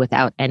to me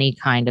without any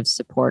kind of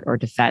support or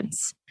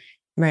defense.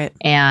 Right.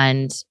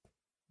 And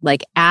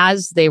like,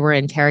 as they were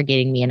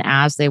interrogating me and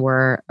as they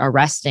were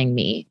arresting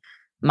me,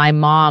 my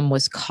mom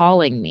was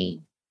calling me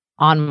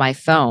on my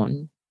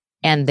phone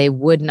and they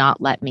would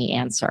not let me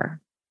answer.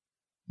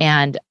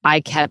 And I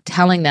kept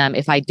telling them,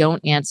 if I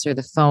don't answer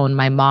the phone,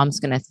 my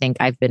mom's going to think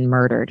I've been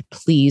murdered.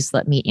 Please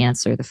let me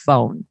answer the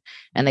phone.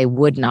 And they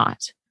would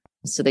not.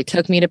 So they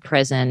took me to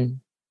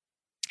prison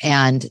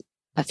and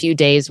a few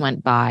days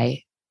went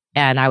by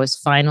and I was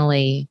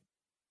finally,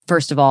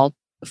 first of all,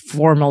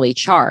 formally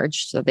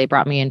charged. So they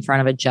brought me in front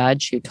of a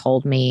judge who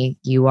told me,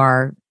 you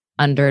are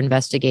under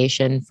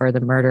investigation for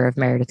the murder of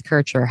Meredith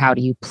Kircher. How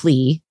do you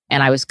plea?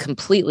 And I was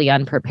completely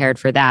unprepared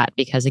for that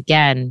because,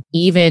 again,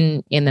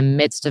 even in the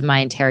midst of my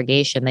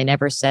interrogation, they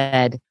never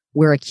said,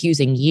 we're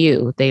accusing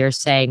you. They are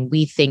saying,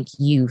 we think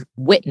you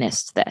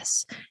witnessed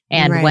this.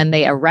 And when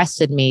they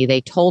arrested me, they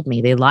told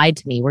me, they lied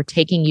to me, we're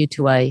taking you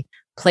to a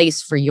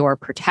place for your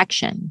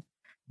protection.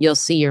 You'll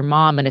see your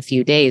mom in a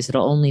few days.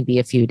 It'll only be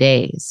a few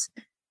days.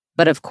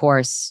 But of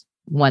course,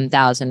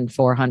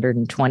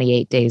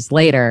 1,428 days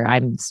later,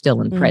 I'm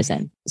still in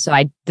prison. So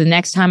the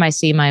next time I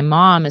see my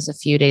mom is a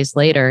few days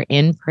later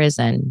in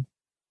prison.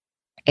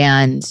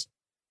 And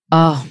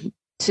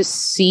to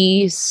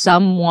see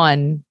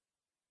someone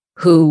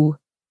who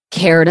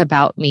cared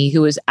about me,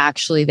 who was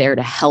actually there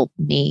to help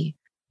me,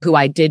 who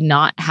I did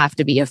not have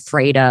to be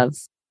afraid of,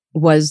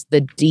 was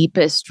the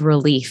deepest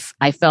relief.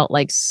 I felt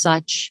like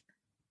such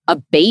a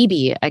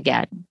baby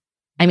again.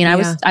 I mean,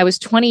 I was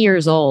 20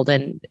 years old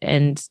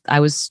and I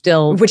was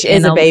still which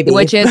is a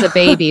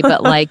baby,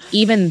 but like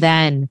even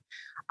then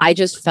I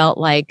just felt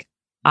like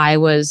I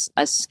was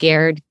a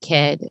scared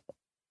kid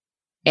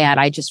and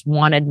I just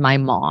wanted my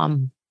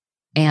mom,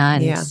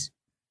 and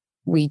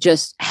we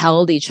just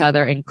held each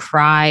other and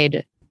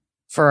cried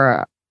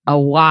for a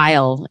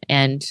while.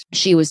 And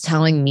she was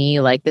telling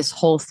me like this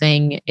whole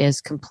thing is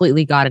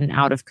completely gotten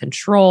out of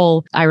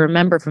control. I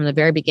remember from the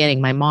very beginning,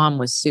 my mom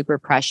was super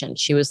prescient.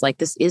 She was like,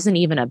 this isn't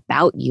even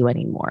about you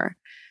anymore.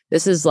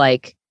 This is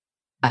like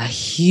a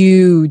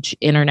huge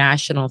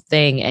international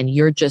thing. And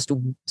you're just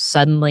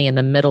suddenly in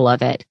the middle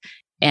of it.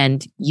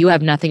 And you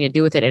have nothing to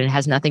do with it. And it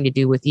has nothing to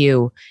do with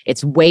you.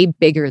 It's way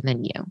bigger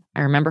than you.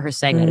 I remember her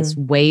saying that it's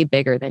way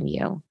bigger than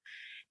you.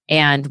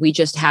 And we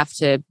just have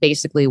to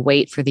basically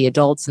wait for the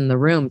adults in the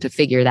room to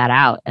figure that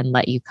out and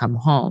let you come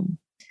home.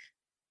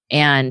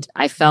 And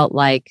I felt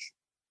like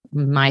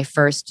my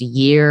first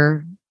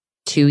year,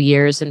 2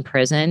 years in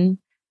prison,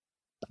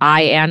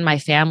 I and my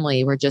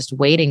family were just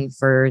waiting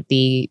for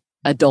the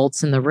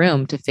adults in the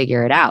room to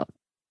figure it out.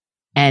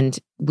 And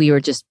we were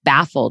just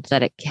baffled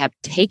that it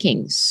kept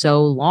taking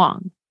so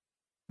long.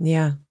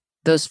 Yeah.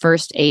 Those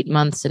first 8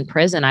 months in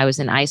prison, I was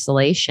in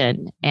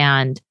isolation.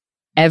 And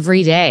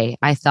every day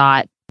I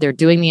thought, they're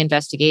doing the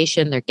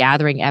investigation. They're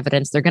gathering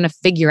evidence. They're going to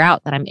figure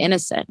out that I'm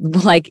innocent.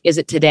 Like, is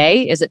it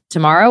today? Is it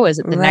tomorrow? Is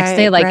it the next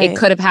day? Like, it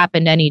could have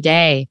happened any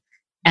day.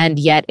 And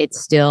yet it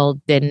still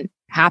didn't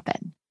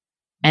happen.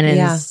 And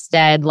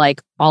instead,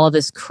 like, all of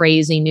this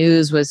crazy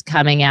news was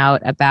coming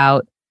out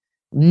about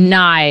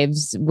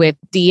knives with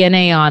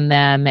DNA on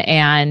them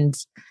and,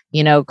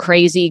 you know,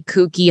 crazy,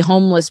 kooky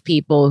homeless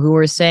people who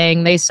were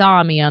saying they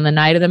saw me on the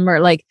night of the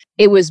murder. Like,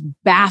 it was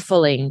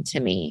baffling to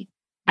me.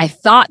 I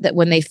thought that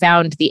when they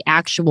found the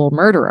actual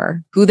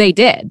murderer, who they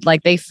did,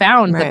 like they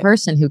found the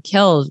person who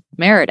killed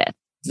Meredith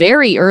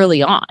very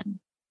early on.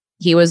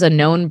 He was a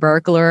known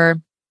burglar.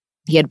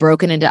 He had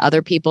broken into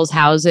other people's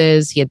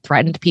houses. He had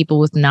threatened people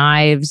with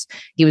knives.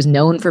 He was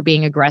known for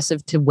being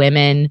aggressive to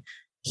women.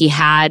 They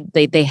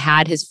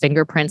had his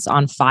fingerprints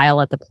on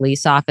file at the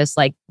police office.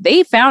 Like,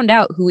 they found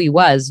out who he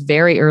was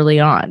very early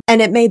on.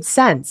 And it made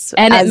sense.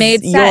 And it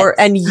made sense.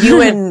 And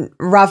you and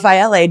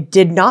Raffaele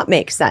did not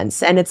make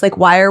sense. And it's like,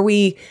 why are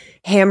we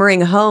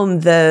hammering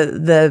home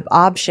the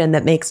option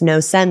that makes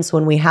no sense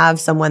when we have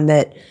someone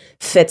that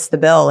fits the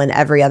bill in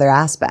every other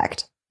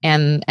aspect?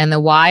 And the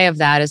why of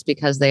that is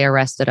because they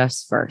arrested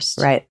us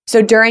first. Right.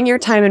 So during your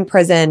time in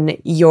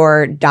prison,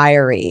 your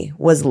diary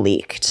was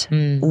leaked.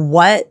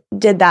 What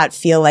did that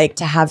feel like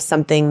to have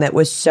something that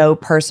was so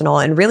personal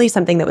and really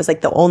something that was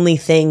like the only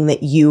thing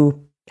that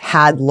you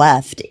had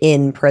left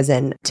in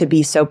prison to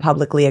be so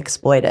publicly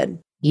exploited?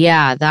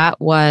 Yeah,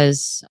 that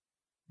was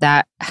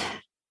that.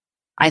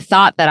 I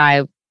thought that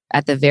I,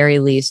 at the very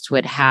least,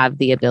 would have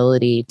the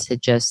ability to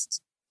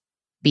just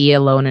be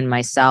alone in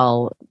my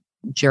cell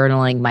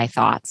journaling my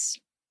thoughts.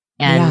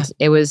 And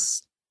it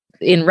was,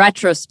 in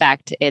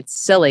retrospect, it's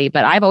silly,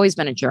 but I've always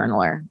been a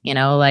journaler, you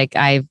know, like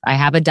I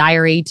have a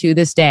diary to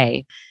this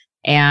day.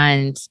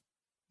 And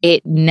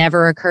it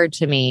never occurred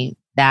to me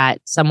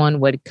that someone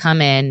would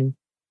come in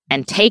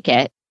and take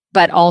it,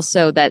 but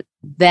also that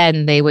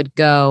then they would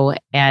go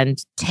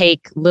and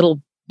take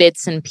little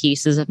bits and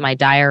pieces of my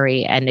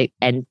diary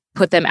and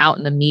put them out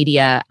in the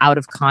media out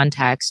of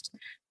context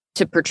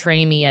to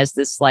portray me as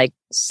this like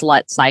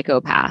slut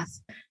psychopath.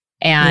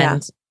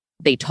 And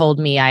they told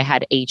me I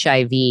had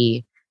HIV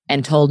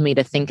and told me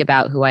to think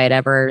about who I had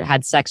ever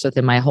had sex with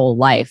in my whole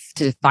life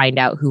to find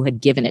out who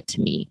had given it to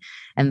me.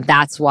 And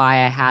that's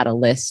why I had a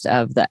list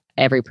of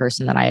every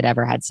person that I had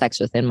ever had sex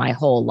with in my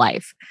whole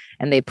life.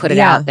 And they put it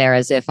out there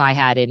as if I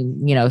had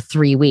in,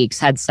 3 weeks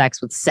had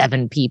sex with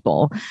 7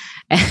 people.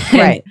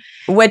 Right.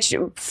 Which,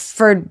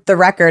 for the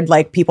record,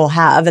 like, people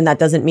have, and that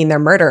doesn't mean they're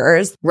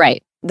murderers.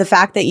 Right. The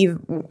fact that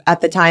you, at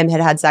the time,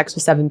 had sex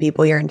with 7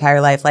 people your entire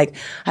life, like,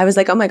 I was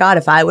like, oh my God,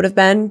 if I would have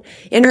been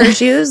in her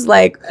shoes,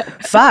 like,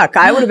 fuck,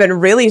 I would have been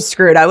really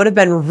screwed. I would have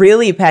been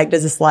really pegged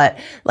as a slut.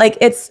 Like,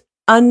 it's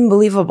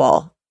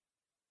unbelievable.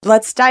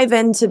 Let's dive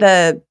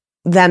into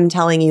them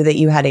telling you that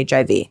you had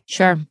HIV.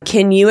 Sure.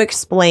 Can you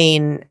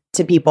explain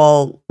to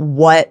people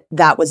what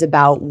that was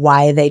about,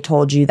 why they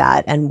told you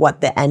that, and what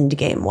the end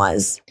game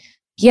was?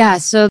 Yeah.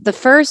 So the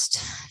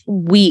first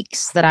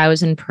weeks that I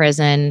was in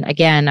prison,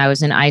 again, I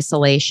was in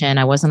isolation.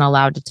 I wasn't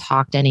allowed to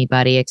talk to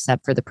anybody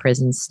except for the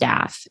prison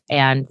staff.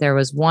 And there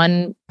was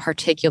one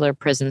particular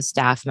prison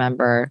staff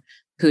member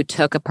who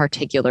took a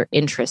particular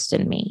interest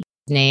in me.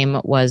 His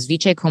name was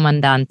Vice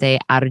Comandante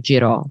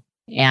Argiro.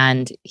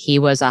 And he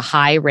was a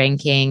high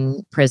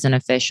ranking prison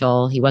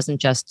official. He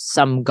wasn't just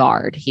some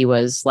guard, he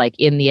was like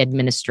in the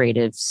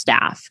administrative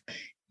staff.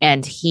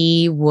 And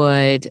he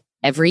would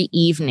every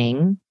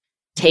evening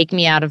take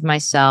me out of my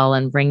cell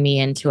and bring me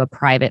into a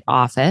private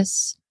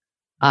office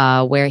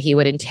where he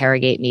would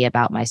interrogate me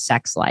about my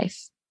sex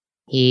life.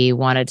 He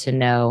wanted to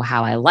know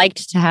how I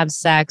liked to have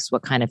sex,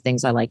 what kind of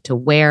things I liked to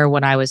wear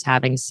when I was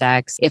having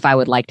sex, if I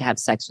would like to have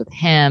sex with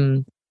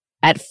him.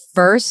 At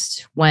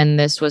first, when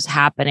this was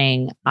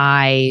happening,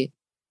 I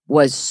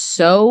was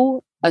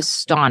so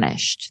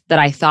astonished that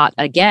I thought,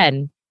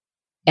 again,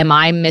 am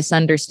I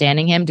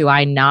misunderstanding him? Do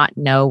I not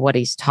know what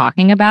he's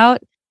talking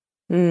about?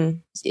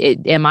 Am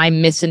I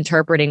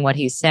misinterpreting what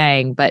he's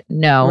saying? But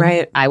no,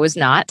 Right. I was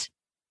not.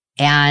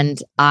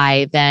 And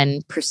I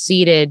then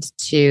proceeded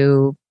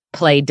to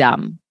play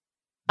dumb.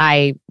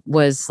 I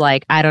was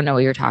like, I don't know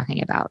what you're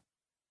talking about.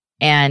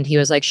 And he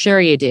was like,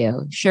 sure you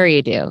do. Sure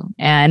you do.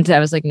 And I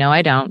was like, no,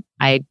 I don't.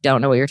 I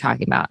don't know what you're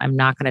talking about. I'm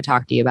not going to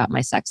talk to you about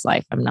my sex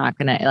life. I'm not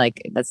going to,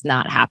 like, that's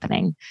not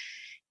happening.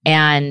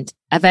 And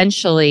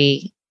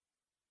eventually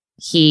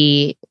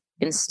he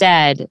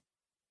instead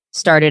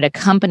started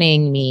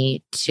accompanying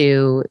me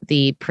to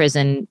the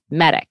prison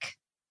medic.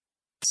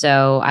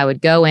 So I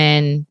would go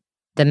in,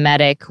 the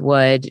medic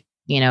would,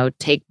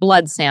 take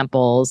blood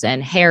samples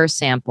and hair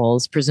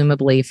samples,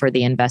 presumably for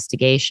the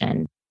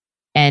investigation.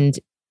 And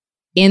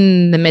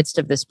in the midst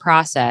of this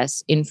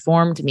process,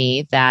 informed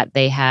me that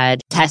they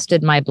had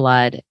tested my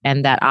blood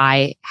and that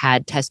I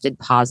had tested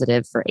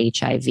positive for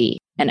HIV.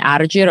 And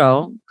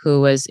Arujiro,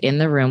 who was in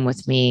the room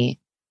with me,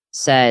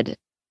 said,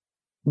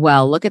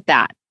 well, look at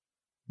that.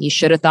 You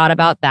should have thought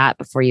about that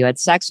before you had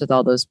sex with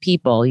all those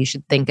people. You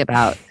should think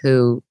about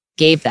who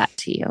gave that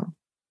to you.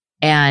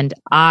 And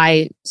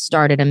I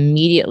started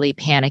immediately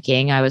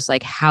panicking. I was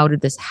like, how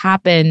did this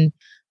happen?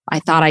 I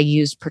thought I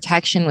used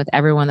protection with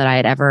everyone that I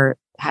had ever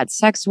had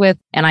sex with.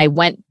 And I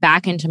went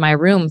back into my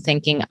room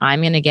thinking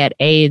I'm going to get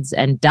AIDS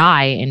and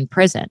die in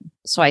prison.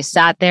 So I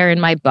sat there in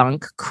my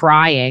bunk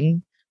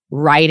crying,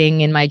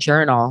 writing in my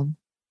journal.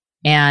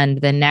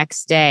 And the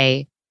next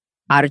day,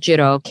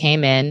 Arujiro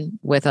came in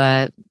with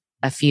a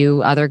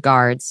few other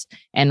guards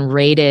and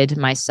raided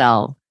my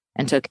cell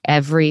and took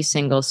every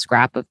single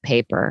scrap of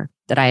paper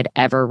that I had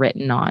ever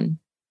written on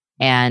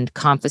and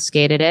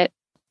confiscated it.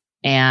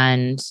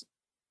 And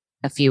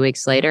a few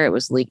weeks later, it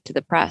was leaked to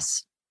the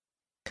press.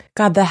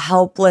 God, the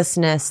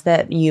helplessness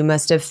that you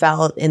must have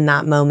felt in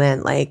that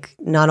moment. Like,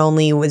 not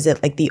only was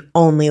it like the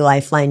only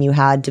lifeline you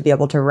had to be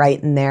able to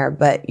write in there,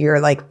 but your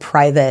like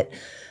private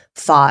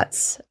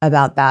thoughts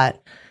about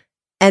that.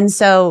 And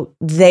so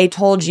they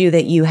told you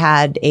that you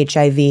had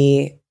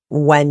HIV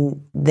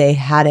when they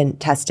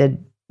hadn't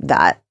tested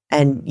that,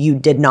 and you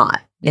did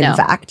not, in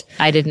fact.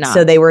 I did not.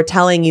 So they were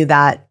telling you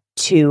that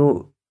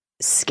to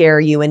scare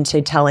you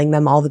into telling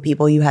them all the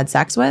people you had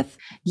sex with?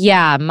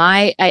 Yeah,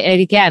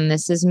 again,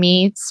 this is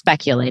me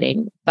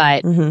speculating,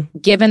 but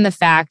given the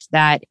fact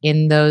that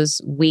in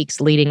those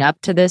weeks leading up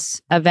to this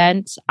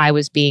event, I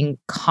was being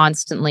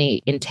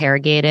constantly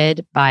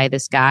interrogated by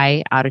this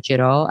guy,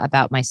 Arujiro,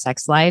 about my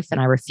sex life,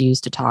 and I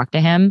refused to talk to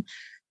him,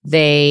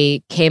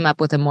 they came up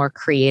with a more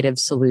creative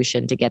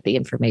solution to get the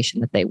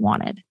information that they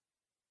wanted.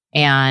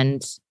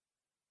 And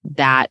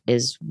that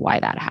is why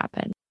that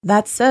happened.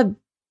 That's a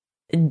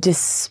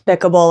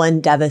despicable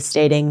and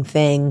devastating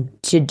thing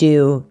to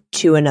do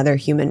to another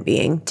human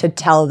being, to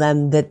tell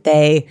them that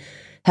they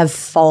have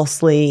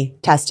falsely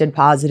tested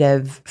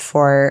positive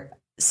for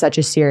such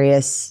a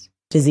serious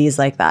disease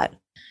like that.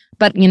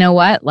 But you know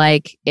what?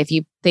 Like, if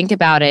you think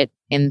about it,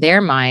 in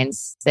their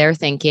minds, they're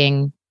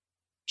thinking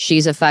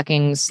she's a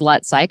fucking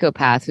slut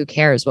psychopath. Who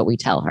cares what we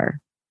tell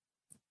her?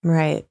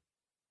 Right.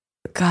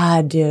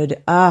 God,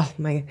 dude. Oh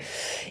my,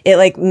 it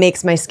like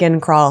makes my skin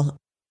crawl.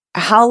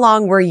 How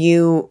long were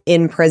you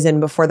in prison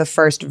before the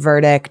first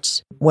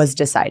verdict was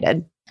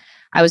decided?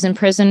 I was in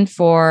prison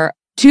for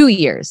 2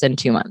 years and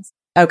 2 months.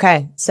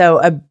 Okay.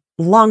 So a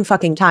long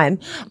fucking time.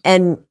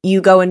 And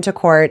you go into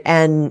court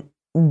and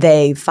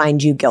they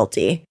find you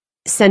guilty,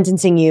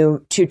 sentencing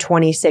you to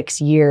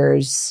 26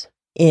 years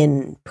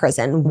in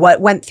prison.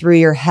 What went through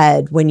your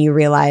head when you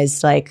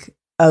realized, like,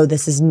 oh,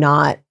 this is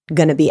not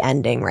going to be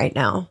ending right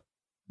now?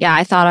 Yeah,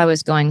 I thought I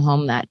was going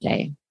home that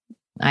day.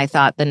 I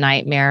thought the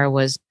nightmare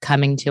was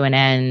coming to an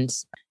end.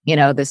 You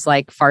know, this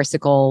like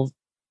farcical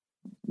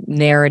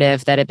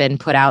narrative that had been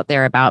put out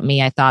there about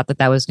me, I thought that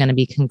that was going to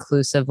be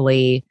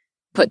conclusively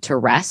put to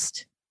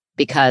rest,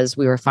 because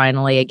we were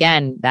finally,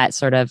 again, that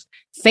sort of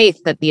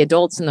faith that the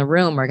adults in the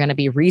room are going to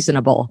be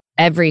reasonable.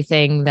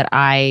 Everything that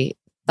I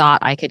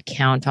thought I could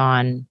count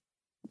on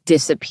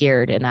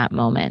disappeared in that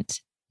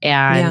moment.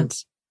 And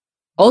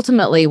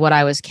ultimately, what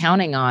I was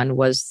counting on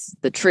was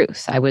the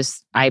truth.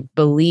 I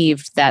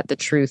believed that the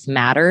truth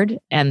mattered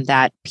and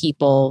that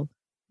people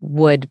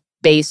would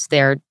base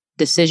their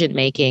decision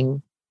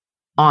making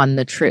on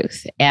the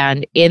truth.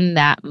 And in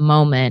that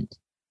moment,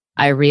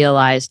 I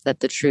realized that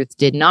the truth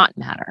did not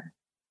matter.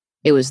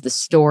 It was the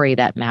story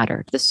that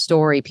mattered, the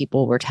story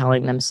people were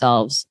telling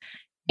themselves.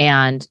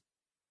 And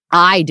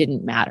I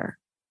didn't matter.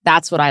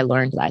 That's what I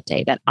learned that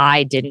day, that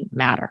I didn't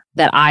matter,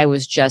 that I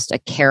was just a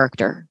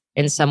character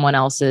in someone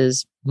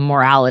else's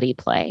morality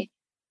play.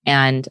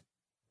 And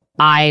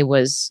I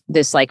was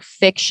this like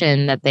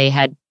fiction that they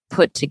had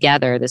put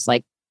together, this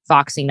like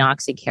Foxy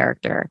Noxy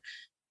character.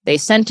 They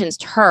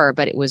sentenced her,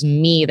 but it was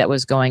me that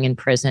was going in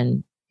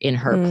prison in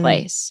her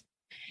place.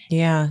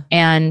 Yeah.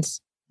 And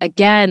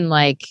again,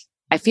 like,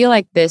 I feel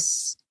like it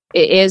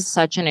is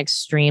such an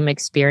extreme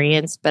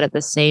experience, but at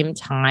the same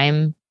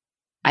time,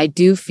 I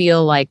do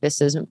feel like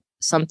this is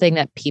something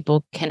that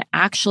people can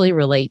actually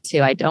relate to.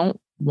 I don't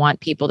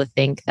want people to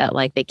think that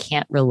like they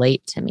can't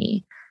relate to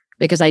me,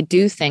 because I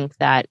do think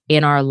that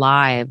in our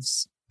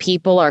lives,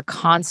 people are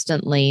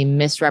constantly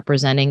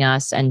misrepresenting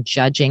us and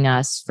judging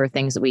us for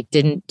things that we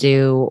didn't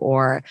do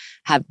or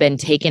have been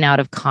taken out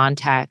of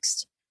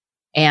context.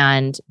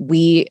 And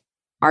we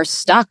are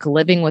stuck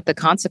living with the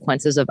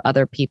consequences of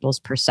other people's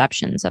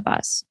perceptions of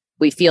us.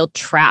 We feel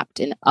trapped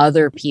in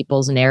other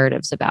people's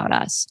narratives about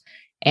us.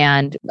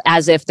 And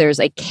as if there's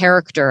a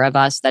character of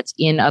us that's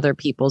in other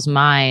people's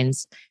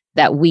minds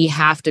that we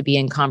have to be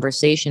in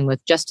conversation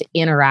with just to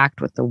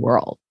interact with the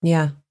world.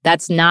 Yeah.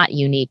 That's not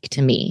unique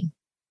to me.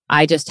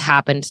 I just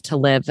happened to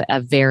live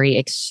a very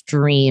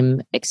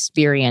extreme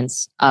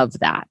experience of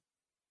that,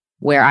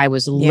 where I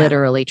was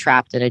literally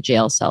trapped in a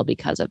jail cell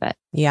because of it.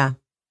 Yeah,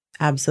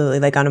 absolutely.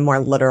 Like on a more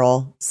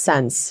literal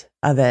sense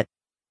of it.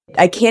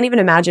 I can't even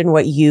imagine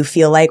what you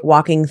feel like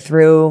walking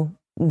through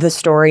the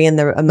story and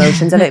the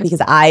emotions of it,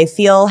 because I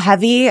feel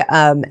heavy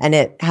and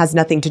it has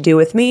nothing to do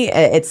with me.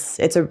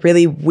 It's a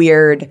really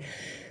weird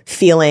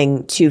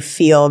feeling to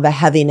feel the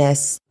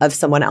heaviness of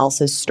someone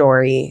else's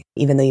story,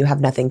 even though you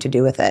have nothing to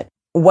do with it.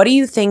 What do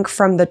you think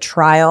from the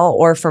trial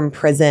or from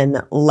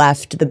prison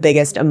left the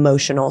biggest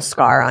emotional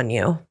scar on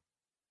you?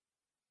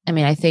 I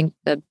mean, I think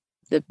the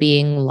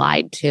being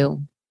lied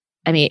to.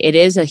 I mean, it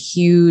is a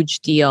huge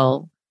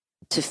deal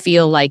to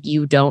feel like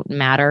you don't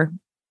matter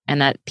and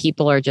that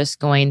people are just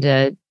going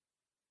to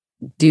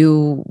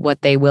do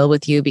what they will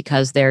with you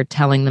because they're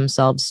telling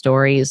themselves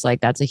stories.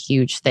 Like, that's a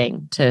huge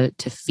thing to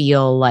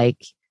feel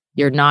like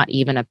you're not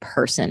even a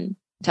person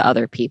to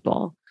other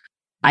people.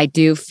 I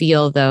do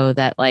feel, though,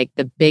 that like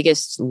the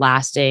biggest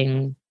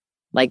lasting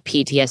like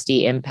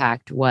PTSD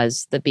impact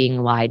was the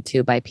being lied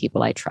to by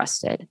people I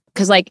trusted.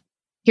 Because like,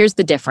 here's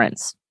the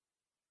difference.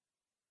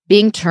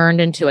 Being turned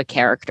into a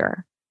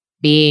character,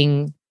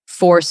 being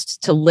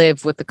forced to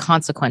live with the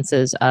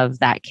consequences of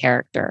that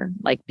character,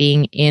 like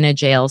being in a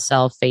jail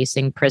cell,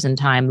 facing prison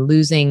time,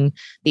 losing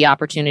the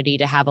opportunity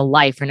to have a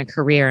life and a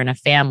career and a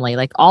family.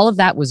 Like all of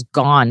that was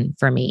gone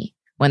for me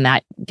when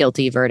that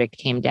guilty verdict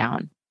came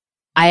down.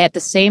 I, at the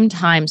same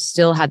time,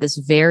 still had this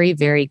very,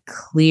 very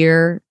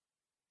clear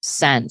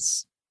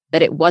sense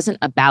that it wasn't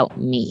about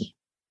me,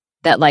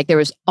 that like there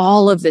was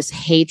all of this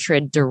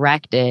hatred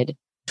directed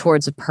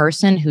towards a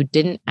person who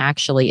didn't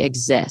actually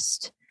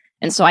exist.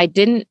 And so I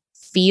didn't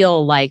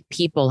feel like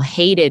people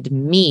hated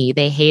me.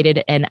 They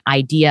hated an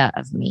idea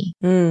of me.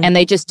 And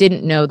they just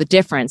didn't know the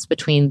difference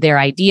between their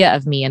idea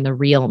of me and the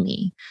real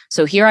me.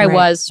 So here I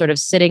was sort of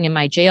sitting in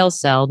my jail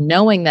cell,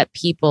 knowing that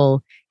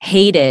people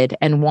hated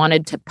and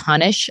wanted to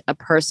punish a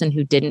person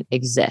who didn't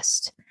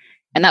exist.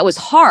 And that was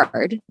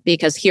hard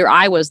because here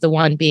I was the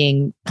one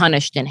being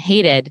punished and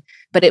hated,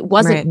 but it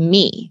wasn't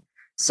me.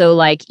 So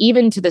like,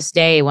 even to this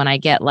day, when I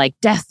get like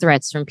death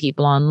threats from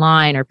people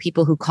online or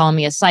people who call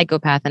me a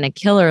psychopath and a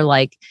killer,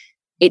 like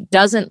it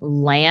doesn't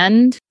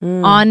land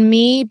on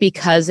me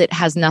because it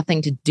has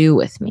nothing to do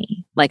with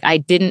me. Like I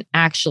didn't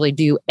actually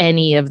do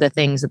any of the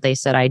things that they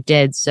said I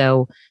did.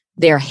 So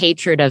their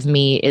hatred of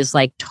me is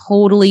like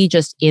totally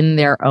just in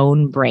their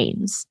own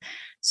brains.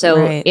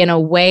 So in a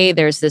way,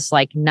 there's this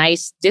like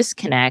nice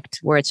disconnect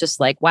where it's just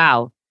like,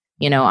 wow,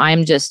 you know,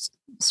 I'm just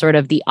sort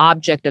of the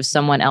object of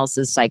someone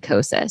else's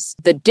psychosis.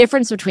 The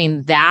difference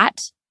between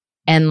that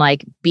and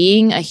like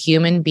being a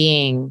human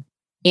being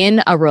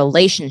in a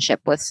relationship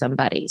with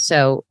somebody.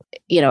 So,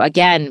 you know,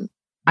 again,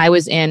 I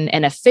was in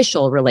an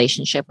official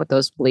relationship with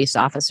those police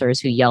officers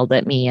who yelled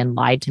at me and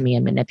lied to me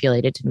and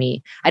manipulated to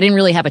me. I didn't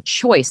really have a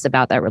choice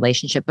about that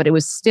relationship, but it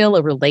was still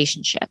a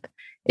relationship.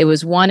 It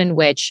was one in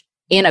which,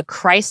 in a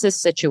crisis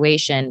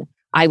situation,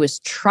 I was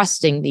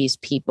trusting these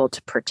people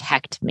to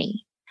protect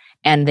me.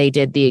 And they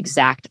did the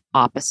exact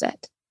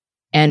opposite.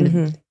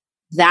 And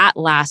that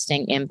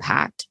lasting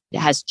impact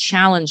has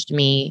challenged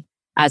me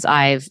as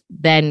I've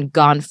then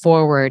gone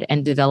forward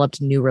and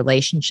developed new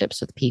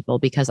relationships with people,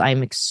 because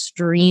I'm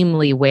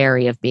extremely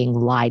wary of being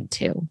lied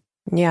to.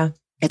 Yeah.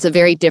 It's a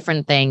very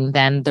different thing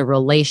than the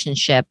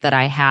relationship that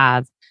I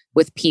have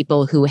with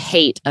people who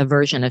hate a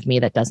version of me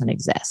that doesn't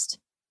exist.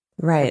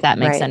 Right. If that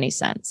makes any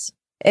sense.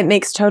 It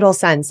makes total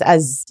sense,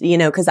 as you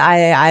know, because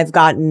I've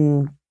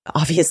gotten,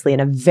 obviously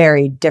in a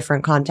very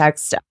different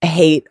context,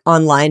 hate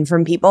online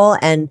from people.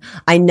 And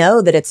I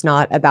know that it's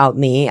not about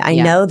me. I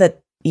know that,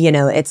 you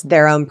know, it's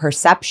their own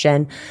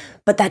perception.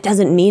 but that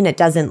doesn't mean it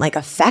doesn't like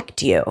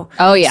affect you.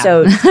 Oh yeah.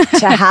 So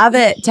to have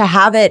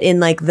it in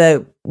like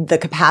the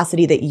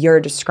capacity that you're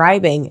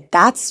describing,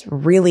 that's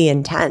really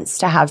intense,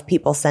 to have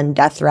people send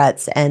death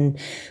threats and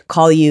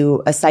call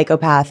you a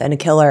psychopath and a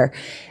killer.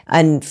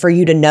 And for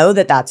you to know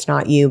that that's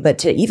not you, but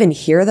to even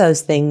hear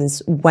those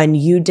things when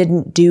you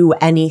didn't do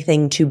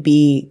anything to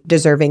be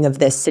deserving of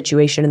this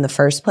situation in the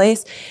first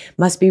place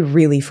must be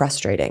really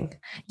frustrating.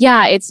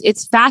 Yeah,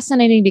 it's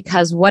fascinating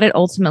because what it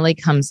ultimately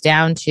comes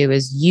down to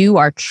is you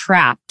are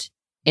trapped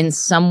in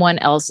someone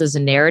else's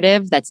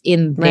narrative that's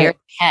in their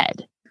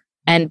head.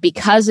 And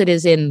because it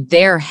is in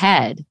their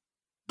head,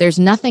 there's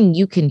nothing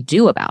you can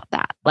do about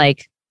that.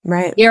 Like,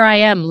 here I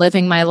am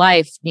living my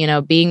life,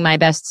 being my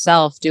best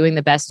self, doing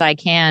the best I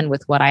can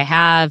with what I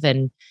have.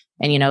 And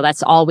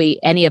that's all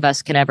any of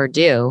us can ever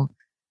do.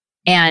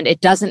 And it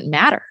doesn't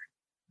matter.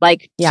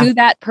 Like to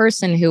that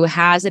person who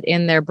has it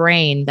in their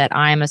brain that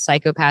I'm a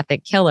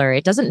psychopathic killer,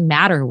 it doesn't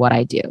matter what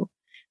I do.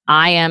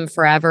 I am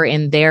forever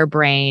in their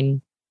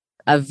brain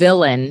a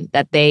villain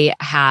that they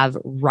have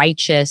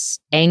righteous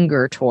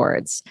anger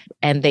towards,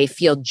 and they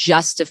feel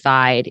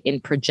justified in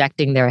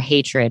projecting their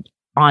hatred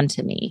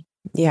onto me.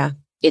 Yeah.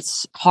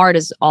 It's hard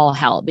as all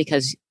hell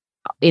because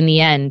in the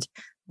end,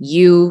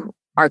 you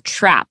are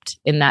trapped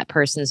in that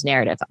person's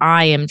narrative.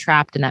 I am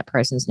trapped in that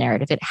person's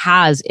narrative. It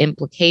has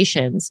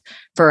implications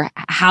for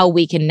how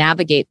we can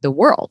navigate the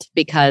world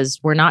because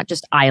we're not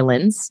just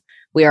islands.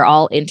 We are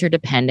all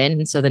interdependent.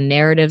 And so the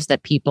narratives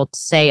that people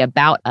say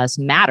about us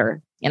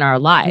matter in our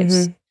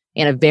lives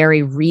in a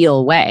very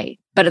real way.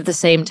 But at the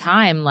same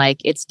time,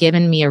 like it's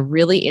given me a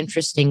really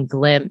interesting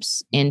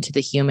glimpse into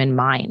the human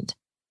mind.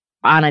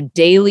 On a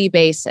daily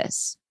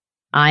basis,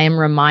 I am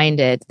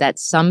reminded that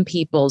some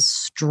people's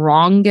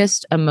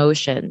strongest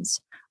emotions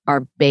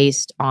are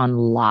based on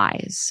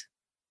lies.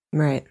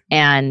 Right.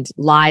 And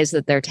lies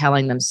that they're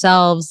telling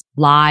themselves,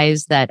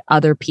 lies that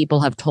other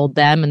people have told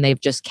them and they've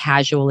just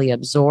casually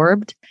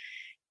absorbed.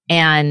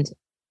 And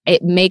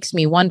it makes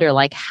me wonder,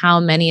 like, how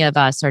many of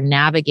us are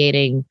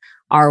navigating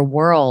our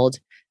world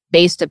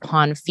based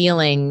upon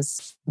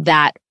feelings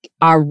that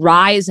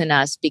arise in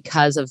us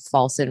because of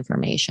false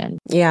information.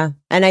 Yeah.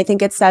 And I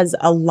think it says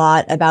a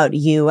lot about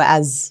you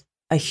as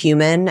a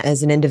human,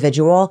 as an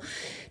individual,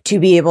 to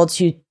be able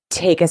to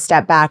take a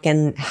step back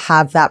and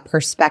have that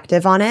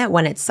perspective on it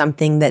when it's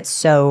something that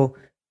so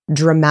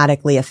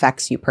dramatically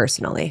affects you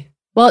personally.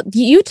 Well,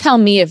 you tell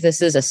me if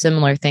this is a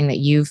similar thing that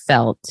you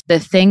felt. The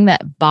thing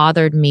that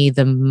bothered me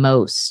the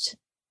most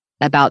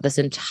about this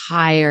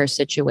entire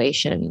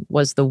situation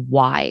was the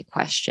why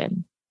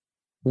question.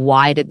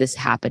 Why did this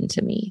happen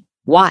to me?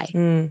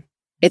 Why?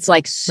 It's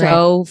like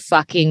so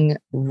fucking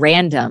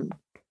random.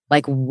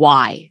 Like,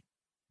 why?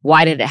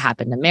 Why did it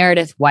happen to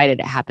Meredith? Why did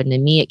it happen to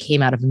me? It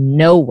came out of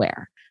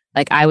nowhere.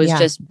 Like I was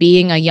just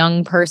being a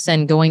young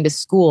person going to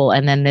school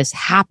and then this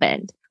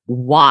happened.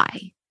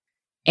 Why?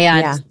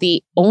 And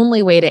the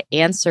only way to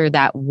answer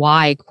that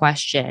why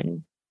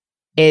question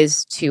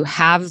is to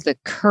have the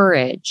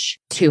courage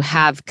to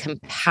have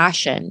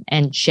compassion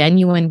and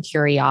genuine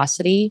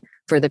curiosity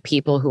for the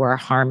people who are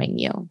harming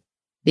you,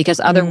 because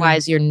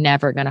otherwise you're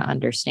never going to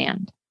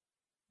understand.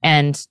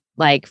 And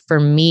like for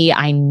me,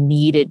 I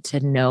needed to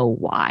know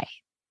why.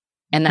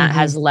 And that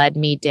has led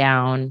me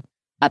down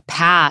a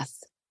path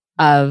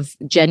of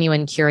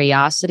genuine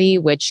curiosity,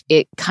 which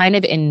it kind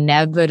of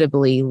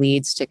inevitably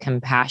leads to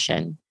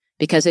compassion.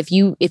 Because if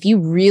you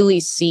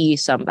really see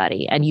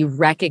somebody and you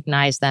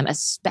recognize them,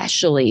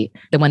 especially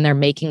when they're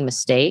making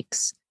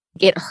mistakes,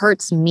 it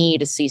hurts me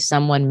to see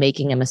someone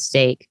making a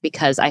mistake,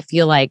 because I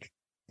feel like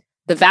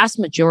the vast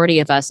majority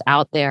of us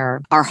out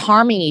there are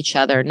harming each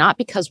other, not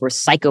because we're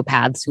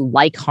psychopaths who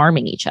like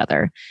harming each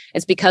other.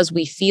 It's because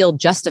we feel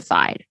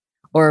justified,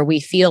 or we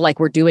feel like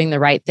we're doing the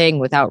right thing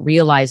without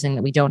realizing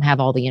that we don't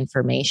have all the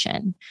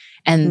information.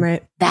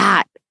 And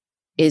that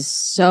is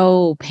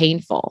so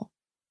painful.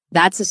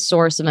 That's a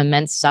source of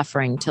immense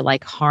suffering, to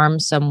like harm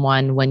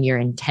someone when your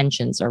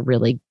intentions are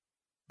really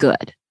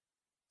good.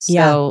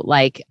 So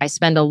like I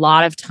spend a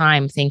lot of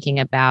time thinking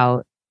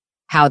about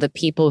how the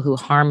people who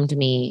harmed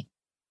me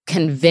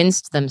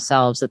convinced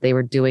themselves that they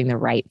were doing the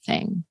right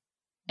thing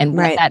and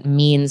what that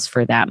means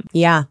for them.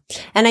 Yeah.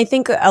 And I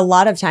think a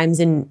lot of times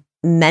in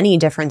many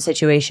different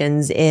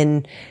situations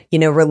in,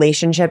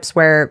 relationships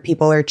where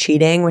people are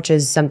cheating, which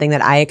is something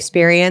that I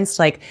experienced.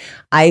 Like,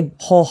 I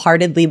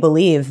wholeheartedly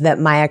believe that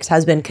my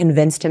ex-husband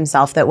convinced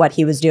himself that what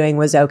he was doing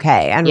was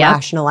okay and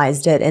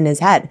rationalized it in his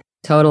head.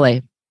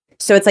 Totally.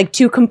 So it's like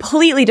two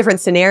completely different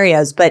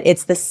scenarios, but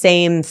it's the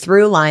same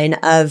through line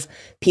of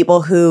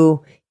people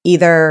who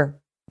either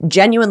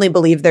genuinely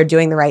believe they're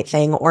doing the right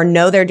thing or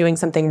know they're doing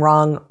something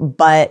wrong,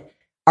 but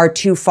are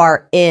too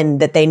far in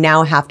that they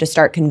now have to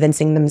start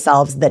convincing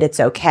themselves that it's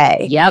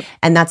okay. Yep.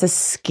 And that's a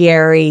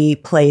scary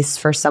place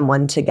for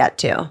someone to get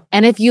to.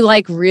 And if you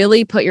like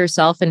really put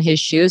yourself in his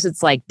shoes,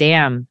 it's like,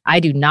 damn, I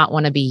do not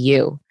want to be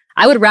you.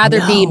 I would rather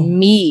be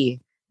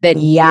me than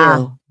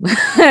you.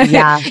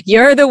 Yeah.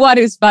 You're the one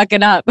who's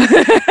fucking up.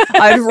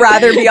 I'd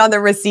rather be on the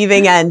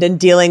receiving end and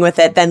dealing with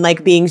it than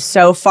like being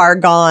so far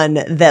gone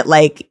that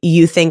like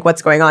you think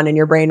what's going on in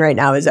your brain right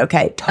now is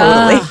okay.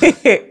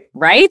 Totally.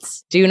 Right?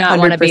 Do not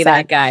want to be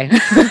that guy.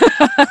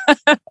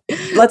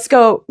 Let's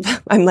go.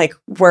 I'm like,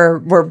 we're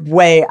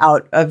way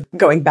out of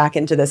going back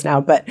into this now.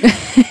 But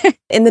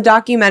in the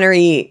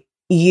documentary,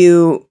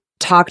 you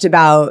talked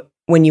about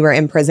when you were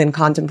in prison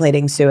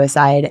contemplating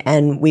suicide.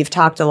 And we've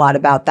talked a lot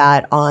about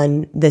that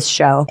on this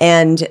show.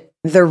 And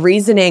the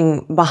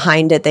reasoning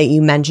behind it that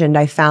you mentioned,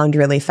 I found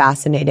really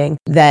fascinating.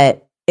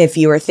 That if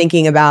you were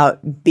thinking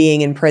about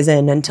being in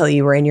prison until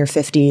you were in your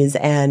 50s,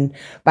 and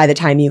by the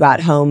time you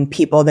got home,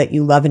 people that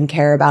you love and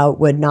care about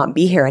would not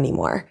be here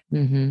anymore.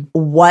 Mm-hmm.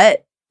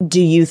 What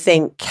do you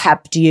think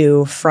kept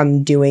you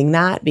from doing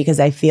that? Because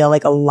I feel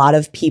like a lot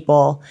of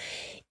people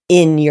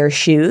in your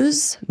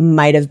shoes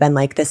might have been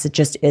like, this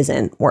just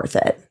isn't worth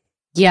it.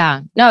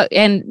 Yeah, no.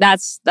 And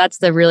that's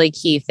the really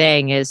key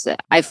thing is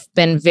I've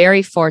been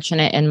very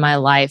fortunate in my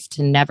life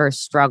to never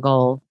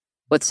struggle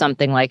with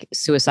something like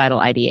suicidal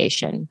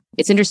ideation.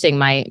 It's interesting.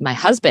 My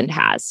husband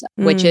has,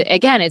 which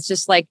again, it's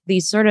just like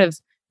these sort of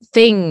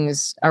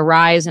things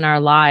arise in our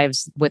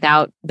lives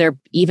without there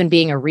even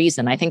being a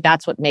reason. I think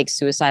that's what makes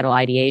suicidal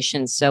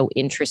ideation so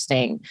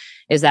interesting,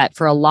 is that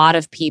for a lot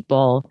of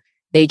people,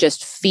 they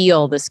just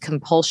feel this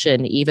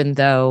compulsion, even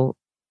though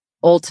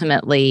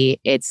ultimately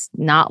it's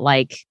not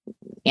like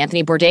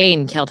Anthony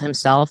Bourdain killed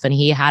himself and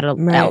he had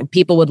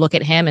people would look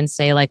at him and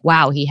say like,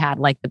 wow, he had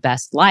like the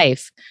best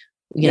life.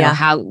 You know,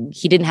 how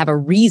he didn't have a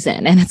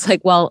reason. And it's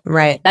like, well,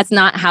 that's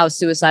not how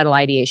suicidal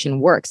ideation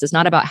works. It's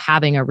not about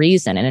having a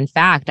reason. And in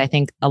fact, I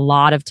think a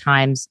lot of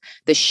times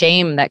the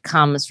shame that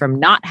comes from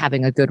not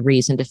having a good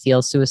reason to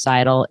feel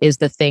suicidal is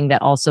the thing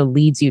that also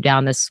leads you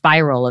down this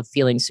spiral of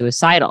feeling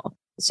suicidal.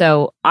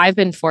 So I've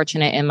been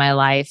fortunate in my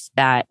life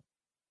that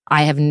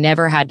I have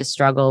never had to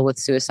struggle with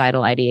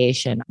suicidal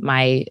ideation.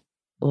 My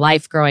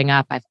life growing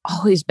up, I've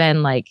always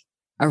been like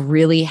a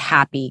really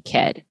happy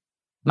kid.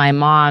 My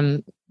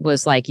mom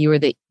was like, you were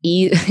the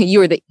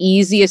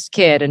easiest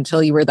kid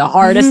until you were the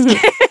hardest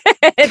kid.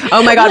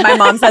 Oh my God, my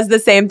mom says the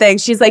same thing.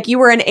 She's like, you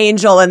were an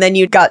angel and then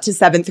you got to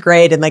 7th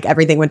grade and like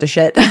everything went to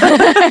shit.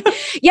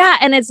 Yeah.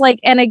 And it's like,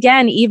 and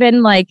again,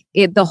 even like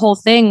the whole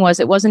thing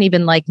was, it wasn't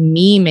even like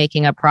me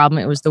making a problem.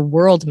 It was the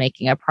world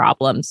making a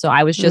problem. So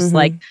I was just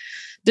like,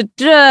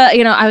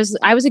 you know, I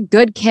was a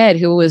good kid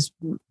who was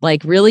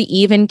like really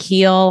even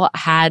keel,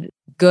 had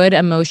good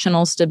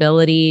emotional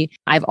stability.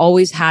 I've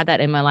always had that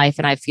in my life,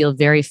 and I feel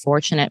very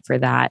fortunate for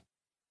that.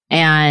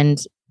 And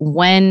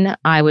when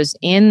I was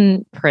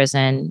in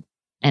prison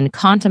and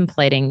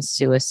contemplating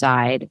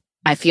suicide,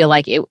 I feel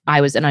like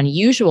I was an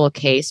unusual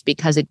case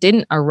because it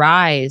didn't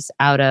arise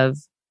out of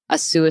a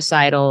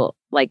suicidal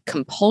like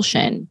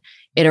compulsion.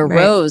 It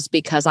arose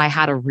because I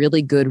had a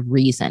really good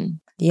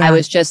reason. Yeah. I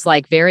was just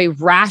like very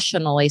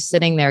rationally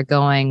sitting there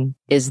going,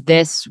 is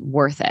this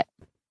worth it?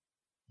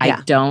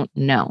 I don't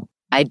know.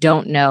 I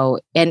don't know.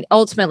 And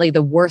ultimately,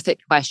 the worth it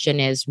question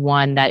is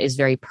one that is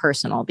very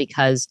personal,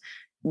 because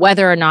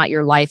whether or not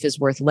your life is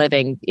worth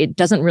living, it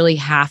doesn't really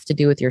have to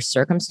do with your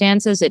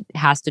circumstances. It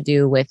has to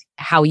do with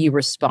how you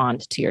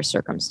respond to your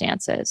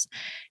circumstances.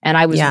 And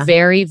I was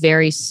very,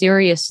 very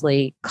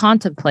seriously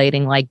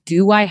contemplating, like,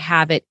 do I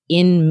have it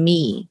in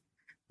me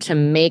to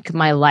make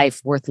my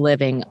life worth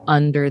living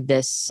under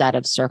this set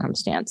of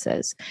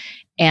circumstances?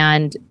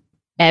 And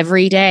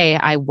every day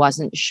I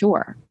wasn't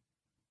sure.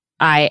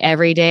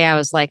 Every day I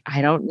was like,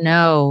 I don't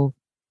know,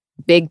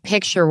 big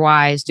picture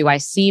wise, do I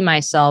see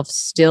myself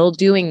still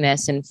doing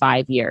this in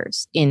 5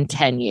 years, in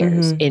 10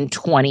 years, in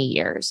 20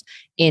 years,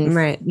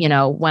 in, you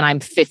know, when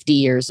I'm 50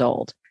 years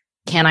old?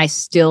 Can I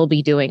still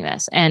be doing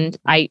this? And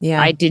I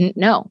didn't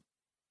know.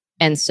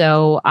 And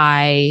so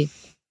I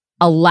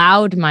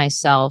allowed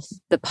myself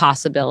the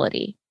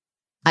possibility.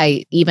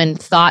 I even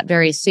thought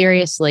very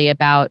seriously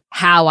about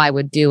how I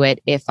would do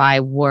it if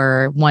I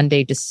were one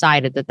day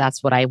decided that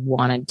that's what I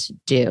wanted to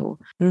do.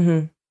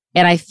 And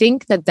I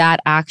think that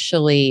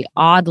actually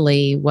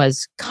oddly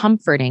was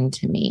comforting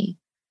to me,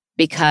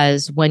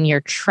 because when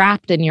you're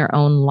trapped in your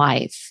own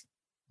life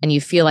and you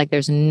feel like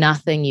there's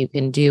nothing you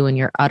can do and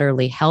you're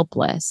utterly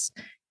helpless,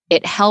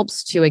 it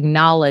helps to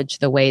acknowledge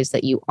the ways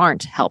that you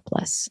aren't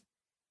helpless.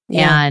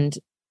 And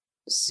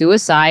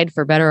suicide,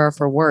 for better or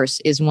for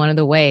worse, is one of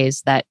the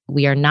ways that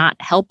we are not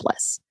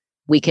helpless.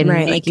 We can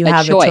make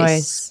a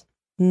choice.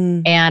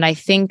 And I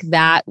think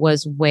that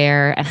was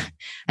where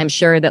I'm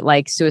sure that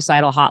like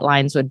suicidal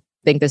hotlines would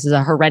think this is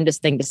a horrendous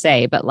thing to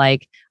say, but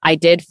like I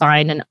did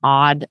find an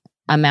odd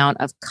amount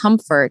of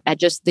comfort at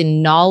just the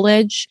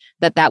knowledge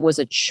that that was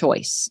a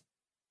choice.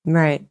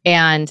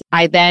 And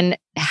I then,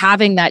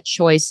 having that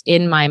choice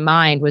in my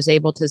mind, was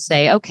able to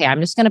say, okay, I'm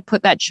just going to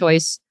put that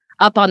choice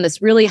up on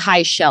this really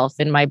high shelf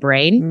in my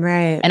brain.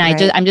 And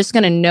I'm just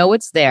going to know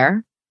it's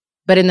there.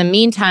 But in the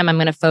meantime, I'm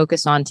going to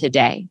focus on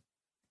today.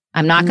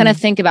 I'm not going to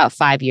think about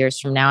 5 years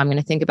from now. I'm going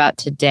to think about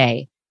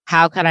today.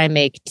 How can I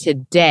make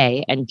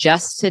today, and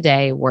just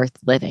today, worth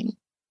living?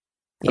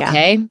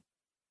 Okay.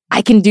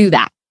 I can do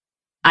that.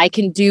 I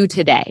can do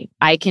today.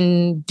 I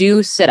can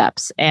do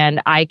sit-ups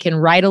and I can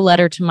write a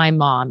letter to my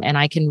mom and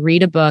I can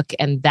read a book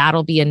and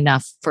that'll be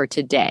enough for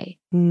today.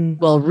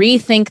 We'll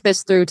rethink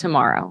this through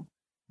tomorrow,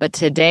 but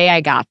today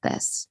I got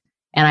this.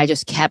 And I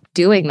just kept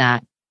doing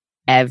that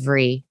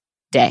every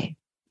day.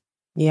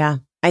 Yeah.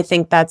 I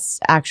think that's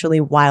actually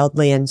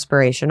wildly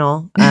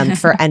inspirational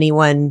for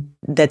anyone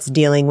that's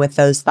dealing with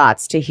those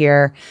thoughts to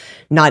hear,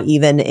 not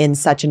even in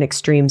such an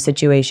extreme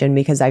situation,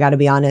 because I got to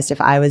be honest,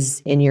 if I was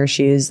in your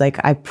shoes, like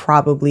I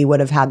probably would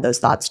have had those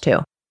thoughts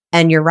too.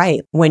 And you're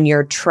right. When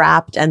you're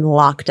trapped and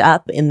locked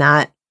up in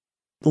that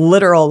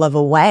literal of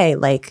a way,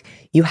 like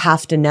you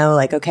have to know,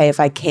 like, okay, if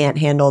I can't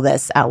handle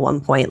this at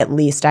one point, at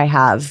least I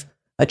have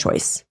a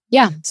choice.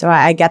 Yeah. So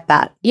I get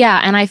that.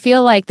 Yeah. And I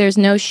feel like there's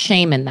no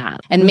shame in that.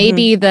 And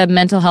maybe the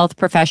mental health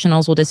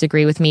professionals will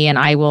disagree with me and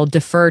I will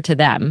defer to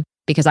them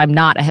because I'm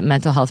not a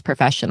mental health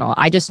professional.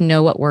 I just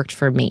know what worked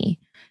for me.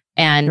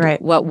 And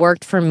what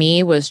worked for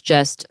me was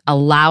just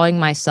allowing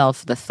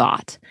myself the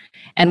thought.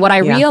 And what I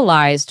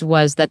realized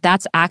was that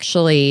that's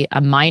actually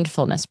a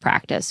mindfulness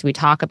practice. We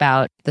talk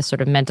about the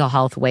sort of mental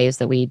health ways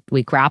that we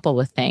grapple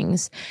with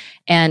things.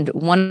 And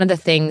one of the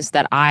things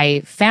that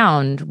I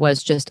found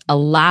was just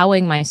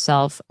allowing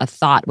myself a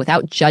thought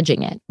without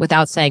judging it,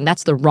 without saying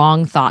that's the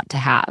wrong thought to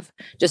have.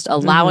 Just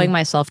allowing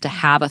myself to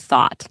have a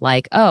thought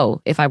like,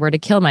 oh, if I were to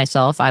kill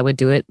myself, I would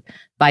do it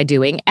by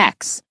doing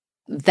X.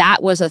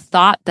 That was a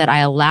thought that I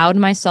allowed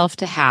myself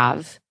to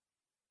have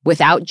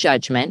without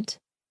judgment.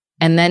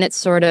 And then it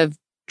sort of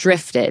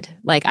drifted.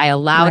 Like I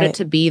allowed it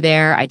to be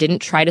there. I didn't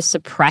try to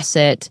suppress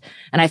it.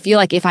 And I feel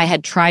like if I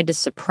had tried to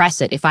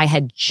suppress it, if I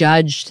had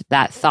judged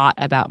that thought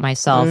about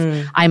myself,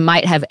 I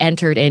might have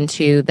entered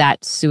into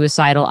that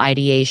suicidal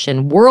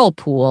ideation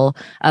whirlpool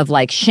of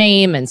like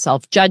shame and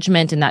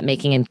self-judgment and that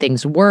making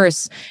things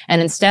worse.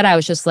 And instead I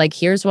was just like,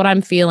 here's what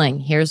I'm feeling.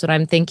 Here's what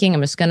I'm thinking.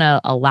 I'm just going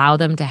to allow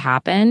them to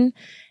happen.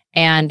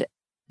 And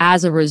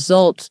as a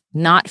result,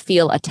 not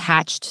feel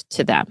attached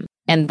to them.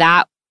 And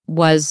that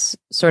was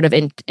sort of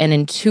an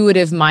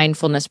intuitive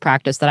mindfulness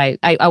practice that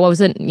I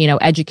wasn't,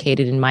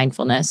 educated in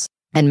mindfulness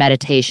and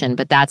meditation,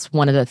 but that's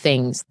one of the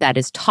things that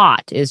is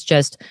taught is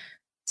just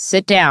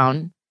sit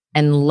down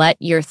and let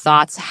your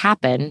thoughts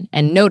happen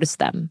and notice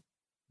them.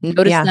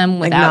 Notice them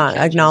without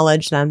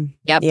acknowledge them.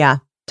 Yep. Yeah,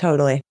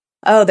 totally.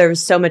 Oh, there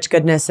was so much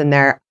goodness in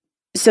there.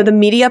 So the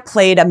media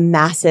played a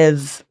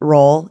massive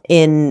role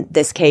in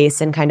this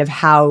case and kind of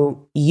how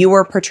you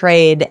were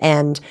portrayed,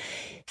 and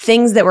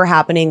things that were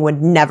happening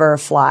would never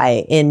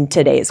fly in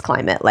today's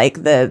climate,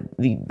 like the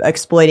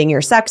exploiting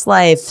your sex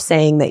life,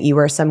 saying that you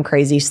were some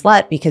crazy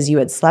slut because you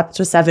had slept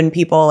with 7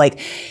 people. Like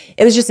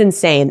it was just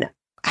insane.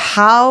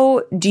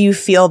 How do you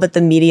feel that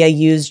the media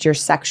used your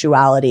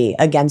sexuality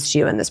against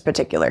you in this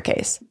particular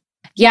case?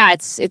 Yeah,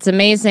 it's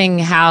amazing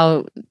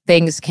how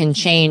things can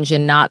change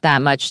in not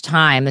that much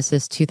time. This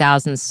is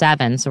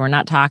 2007, so we're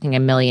not talking a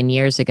million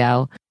years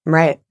ago.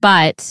 Right.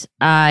 But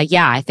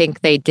I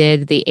think they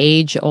did the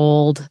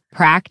age-old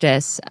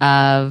practice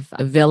of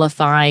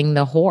vilifying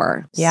the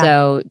whore. Yeah.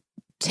 So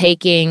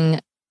taking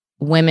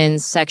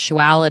women's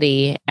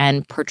sexuality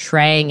and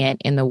portraying it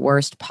in the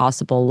worst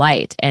possible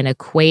light and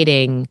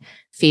equating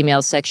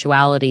female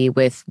sexuality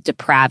with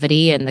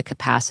depravity and the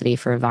capacity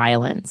for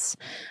violence.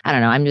 I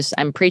don't know.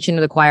 I'm preaching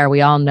to the choir.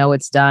 We all know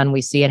it's done.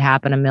 We see it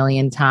happen a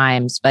million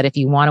times. But if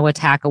you want to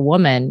attack a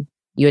woman,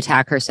 you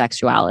attack her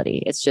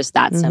sexuality. It's just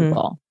that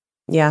simple.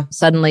 Yeah.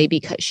 Suddenly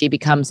because she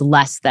becomes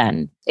less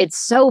than. It's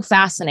so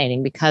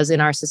fascinating because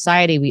in our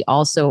society, we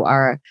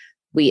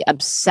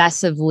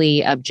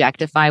obsessively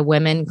objectify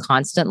women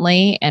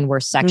constantly and we're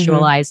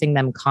sexualizing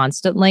them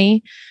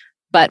constantly.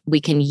 But we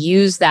can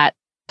use that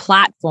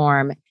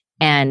platform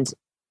and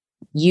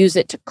use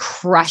it to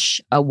crush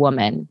a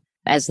woman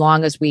as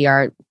long as we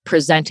are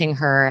presenting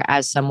her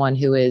as someone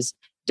who is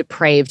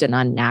depraved and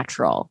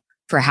unnatural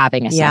for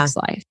having a sex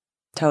life.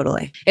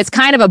 Totally. It's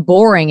kind of a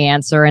boring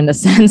answer in the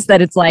sense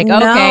that it's like,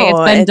 okay, it's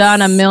been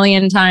done a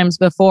million times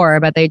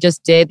before, but they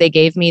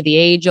gave me the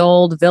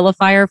age-old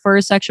vilifier for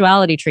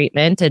sexuality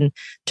treatment and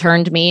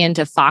turned me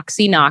into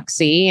Foxy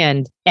Knoxy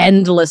and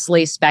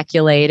endlessly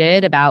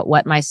speculated about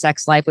what my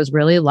sex life was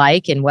really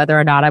like and whether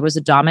or not I was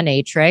a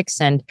dominatrix,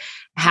 and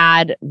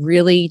had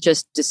really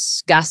just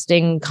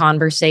disgusting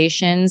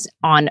conversations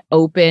on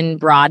open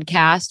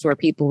broadcast where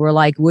people were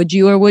like, would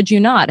you or would you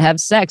not have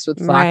sex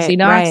with Foxy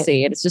Knoxy?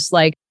 Right. And it's just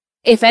like,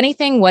 if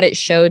anything, what it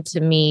showed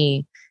to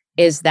me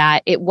is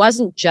that it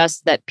wasn't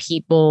just that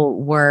people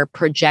were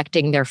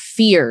projecting their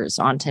fears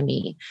onto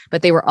me,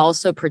 but they were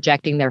also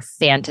projecting their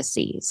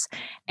fantasies.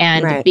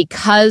 And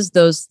because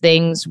those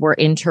things were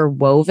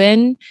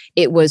interwoven,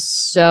 it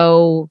was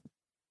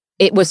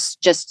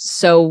just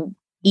so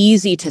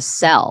easy to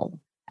sell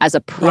as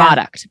a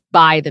product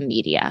by the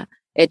media.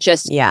 It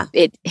just,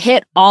 it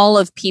hit all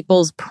of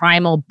people's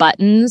primal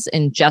buttons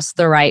in just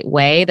the right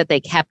way that they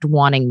kept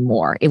wanting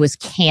more. It was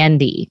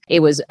candy.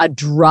 It was a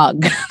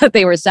drug that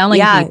they were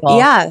selling people.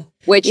 Yeah.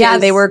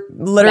 They were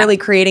literally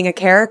creating a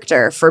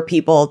character for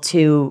people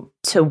to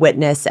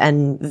witness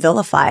and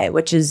vilify,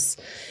 which is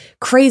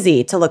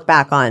crazy to look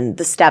back on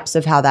the steps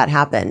of how that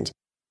happened.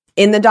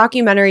 In the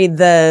documentary,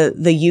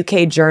 the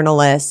UK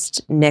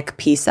journalist Nick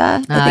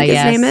Pisa, I think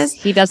his name is.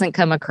 He doesn't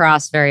come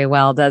across very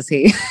well, does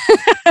he?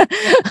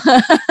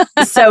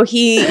 So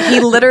he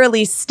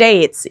literally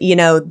states,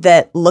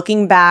 that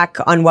looking back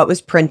on what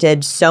was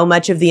printed, so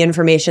much of the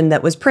information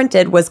that was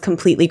printed was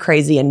completely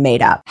crazy and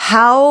made up.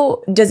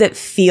 How does it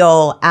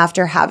feel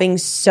after having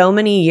so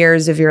many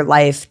years of your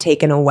life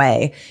taken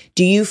away?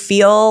 Do you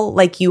feel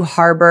like you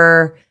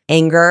harbor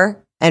anger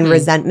and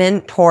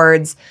resentment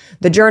towards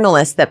the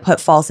journalists that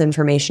put false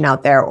information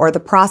out there, or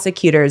the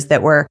prosecutors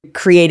that were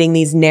creating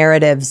these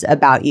narratives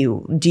about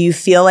you? Do you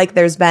feel like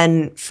there's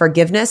been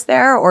forgiveness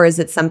there, or is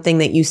it something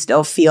that you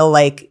still feel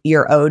like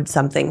you're owed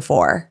something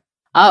for?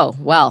 Oh,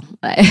 well,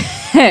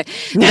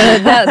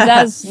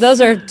 those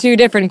are two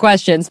different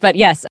questions. But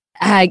yes,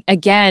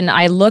 again,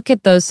 I look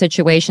at those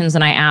situations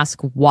and I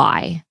ask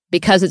why.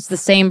 Because it's the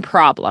same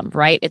problem,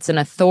 right? It's an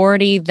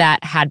authority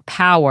that had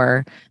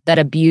power that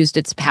abused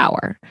its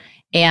power.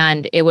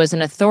 And it was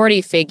an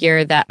authority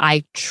figure that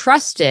I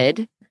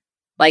trusted,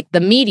 like the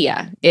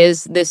media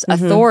is this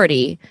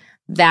authority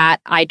that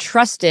I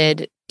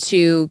trusted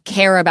to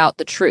care about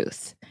the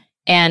truth.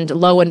 And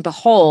lo and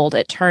behold,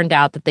 it turned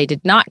out that they did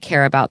not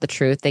care about the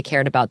truth. They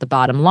cared about the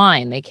bottom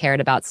line. They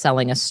cared about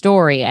selling a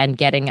story and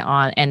getting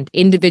on, and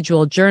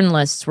individual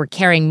journalists were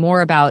caring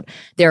more about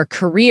their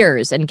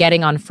careers and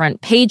getting on front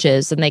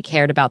pages than they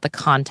cared about the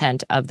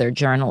content of their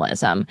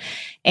journalism.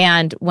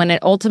 And when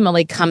it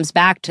ultimately comes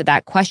back to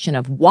that question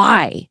of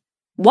why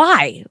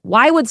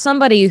would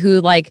somebody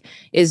who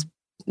is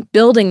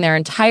building their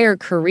entire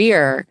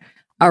career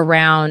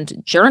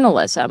around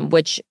journalism,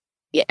 which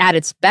at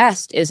its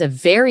best is a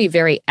very,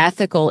 very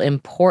ethical,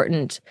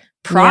 important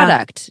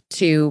product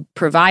to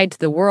provide to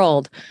the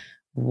world,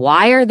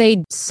 why are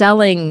they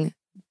selling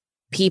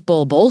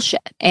people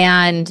bullshit?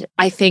 And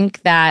I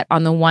think that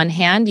on the one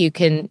hand, you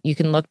can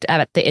look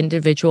at the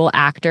individual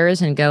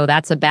actors and go,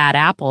 that's a bad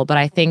apple. But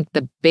I think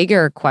the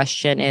bigger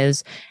question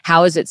is,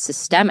 how is it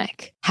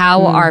systemic?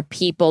 How are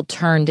people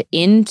turned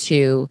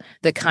into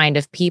the kind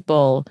of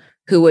people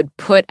who would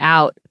put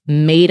out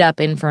made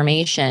up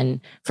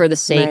information for the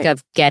sake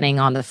of getting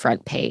on the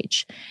front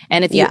page?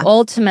 And if you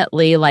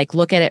ultimately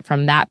look at it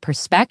from that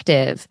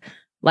perspective,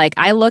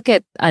 I look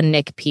at a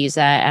Nick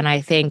Pisa and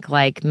I think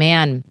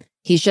man,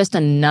 he's just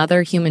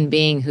another human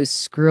being who's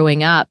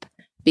screwing up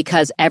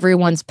because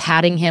everyone's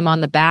patting him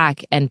on the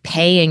back and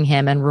paying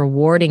him and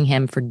rewarding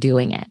him for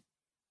doing it.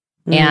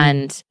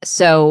 And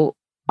so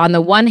on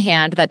the one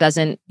hand, that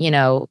doesn't,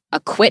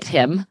 acquit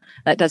him.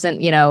 That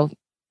doesn't,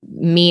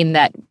 mean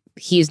that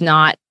he's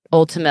not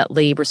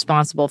ultimately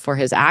responsible for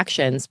his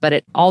actions, but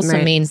it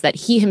also means that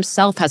he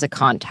himself has a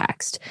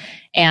context.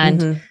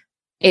 And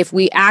if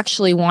we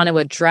actually want to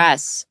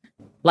address,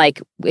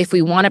 if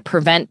we want to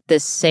prevent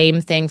this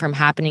same thing from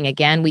happening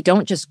again, we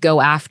don't just go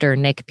after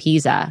Nick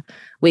Pisa.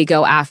 We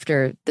go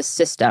after the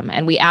system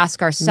and we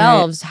ask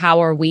ourselves, how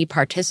are we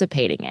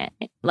participating in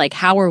it?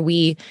 How are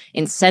we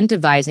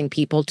incentivizing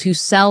people to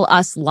sell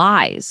us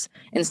lies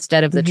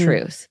instead of the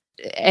truth?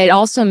 It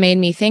also made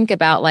me think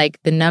about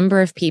the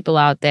number of people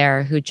out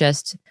there who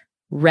just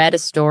read a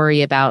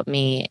story about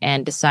me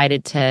and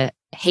decided to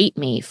hate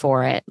me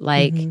for it.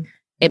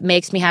 It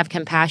makes me have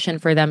compassion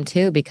for them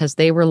too, because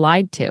they were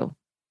lied to.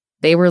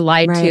 They were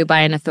lied to by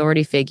an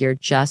authority figure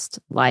just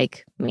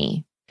like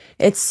me.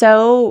 It's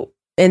so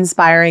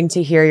inspiring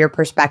to hear your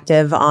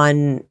perspective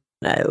on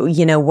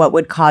what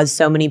would cause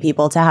so many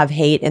people to have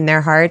hate in their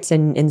hearts,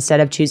 and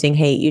instead of choosing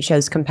hate, you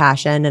chose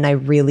compassion, and I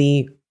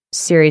really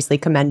seriously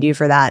commend you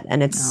for that.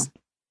 And it's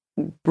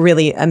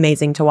really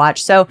amazing to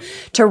watch. So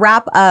to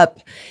wrap up,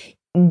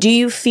 do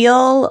you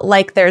feel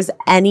like there's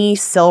any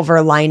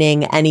silver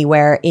lining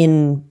anywhere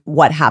in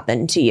what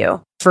happened to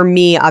you? For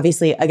me,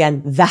 obviously,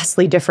 again,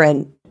 vastly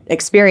different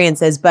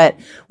experiences, but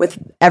with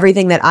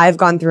everything that I've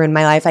gone through in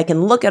my life, I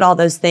can look at all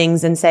those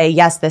things and say,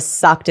 yes, this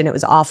sucked and it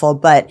was awful,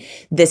 but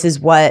this is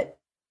what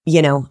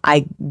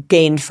I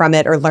gained from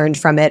it or learned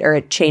from it, or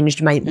it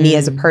changed me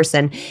as a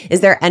person.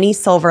 Is there any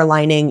silver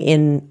lining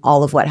in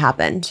all of what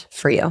happened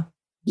for you?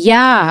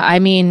 Yeah, I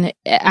mean,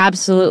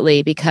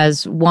 absolutely.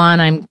 Because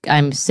one,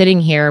 I'm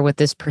sitting here with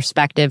this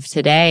perspective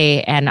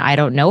today, and I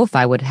don't know if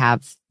I would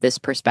have this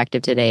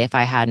perspective today if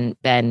I hadn't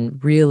been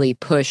really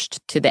pushed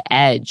to the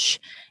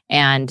edge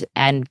and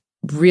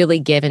really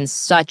given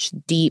such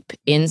deep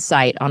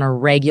insight on a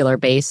regular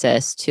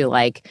basis to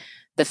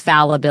the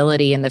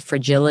fallibility and the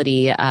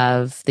fragility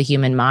of the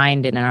human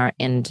mind in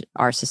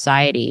our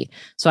society.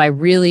 So I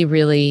really,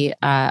 really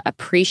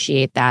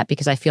appreciate that,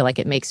 because I feel like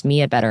it makes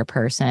me a better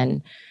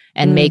person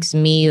and makes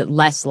me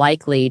less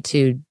likely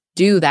to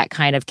do that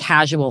kind of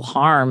casual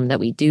harm that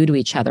we do to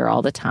each other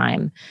all the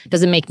time.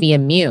 Doesn't make me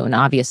immune.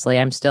 Obviously,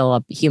 I'm still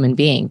a human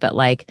being, but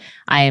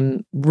I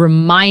am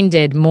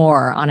reminded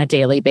more on a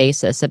daily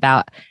basis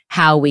about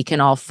how we can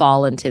all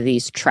fall into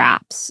these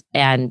traps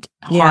and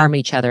harm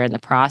each other in the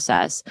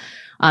process.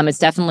 It's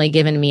definitely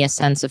given me a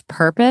sense of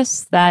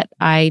purpose that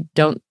I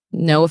don't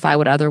know if I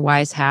would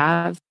otherwise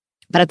have.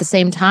 But at the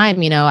same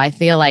time, I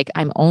feel like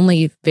I'm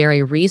only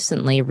very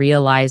recently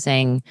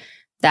realizing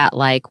that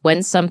like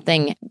when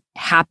something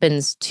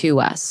happens to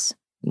us,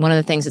 one of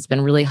the things that's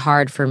been really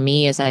hard for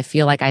me is I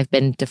feel like I've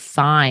been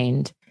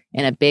defined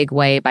in a big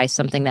way by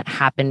something that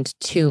happened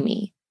to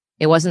me.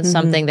 It wasn't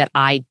something that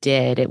I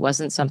did. It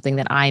wasn't something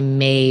that I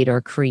made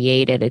or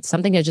created. It's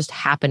something that just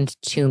happened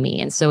to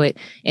me. And so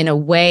in a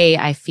way,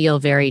 I feel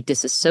very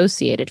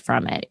disassociated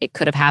from it. It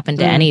could have happened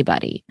to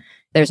anybody.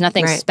 There's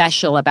nothing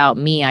special about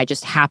me. I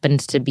just happened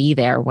to be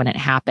there when it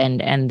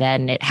happened, and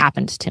then it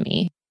happened to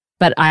me.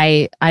 But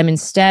I'm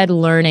instead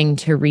learning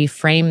to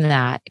reframe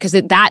that, because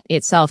that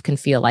itself can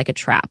feel like a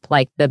trap.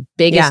 Like the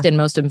biggest and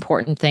most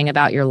important thing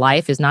about your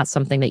life is not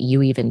something that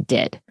you even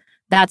did.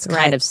 That's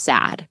kind of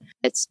sad.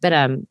 It's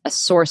been a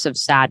source of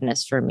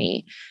sadness for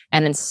me.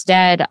 And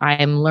instead,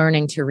 I'm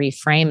learning to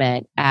reframe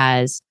it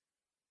as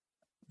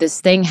this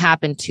thing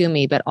happened to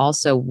me, but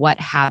also what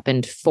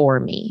happened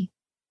for me.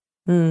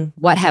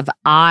 What have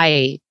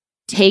I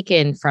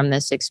taken from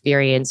this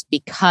experience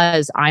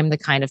because I'm the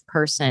kind of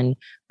person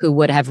who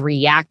would have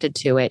reacted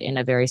to it in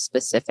a very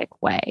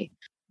specific way.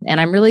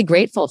 And I'm really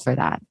grateful for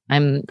that.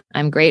 I'm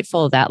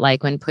grateful that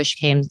like when push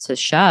came to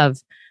shove,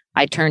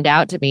 I turned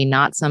out to be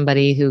not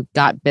somebody who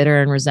got bitter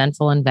and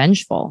resentful and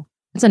vengeful.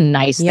 It's a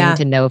nice thing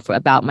to know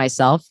about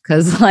myself,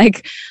 because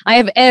like I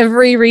have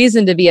every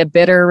reason to be a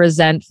bitter,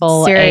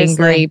 resentful,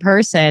 angry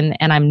person,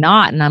 and I'm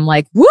not. And I'm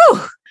like, woo!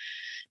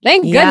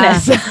 Thank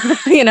goodness,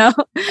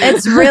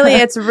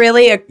 It's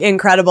really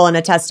incredible and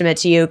a testament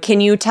to you.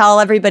 Can you tell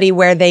everybody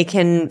where they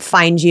can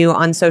find you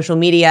on social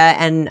media?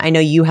 And I know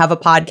you have a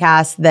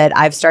podcast that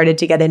I've started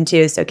to get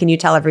into. So can you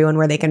tell everyone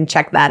where they can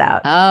check that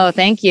out? Oh,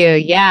 thank you.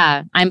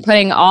 Yeah. I'm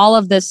putting all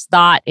of this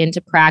thought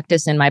into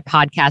practice in my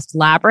podcast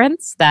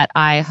Labyrinths that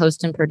I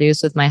host and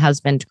produce with my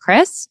husband,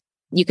 Chris.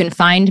 You can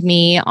find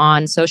me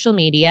on social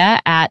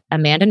media at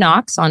Amanda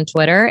Knox on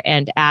Twitter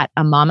and at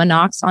Amama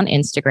Knox on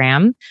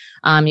Instagram.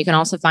 You can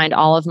also find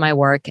all of my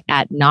work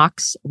at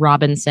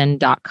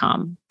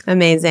knoxrobinson.com.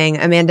 Amazing.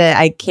 Amanda,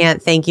 I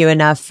can't thank you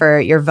enough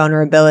for your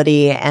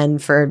vulnerability and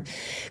for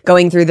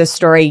going through this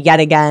story yet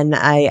again.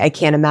 I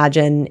can't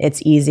imagine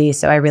it's easy.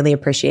 So I really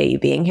appreciate you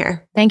being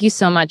here. Thank you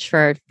so much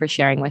for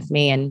sharing with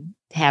me and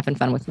having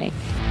fun with me.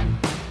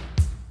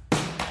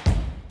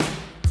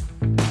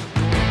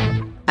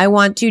 I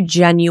want to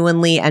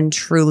genuinely and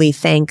truly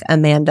thank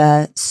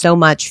Amanda so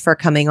much for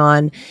coming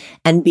on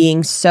and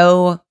being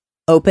so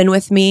open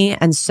with me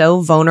and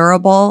so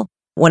vulnerable.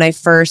 When I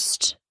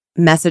first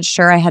messaged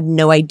her, I had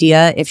no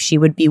idea if she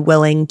would be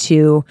willing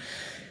to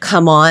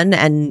come on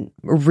and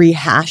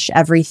rehash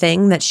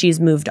everything that she's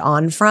moved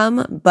on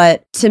from.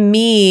 But to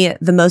me,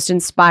 the most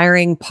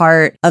inspiring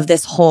part of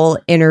this whole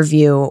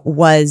interview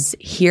was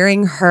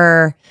hearing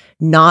her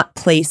not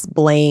place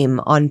blame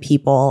on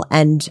people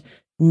and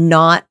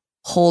not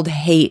hold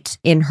hate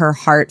in her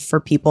heart for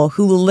people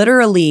who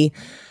literally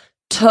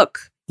took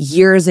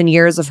years and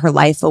years of her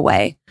life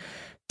away.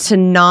 To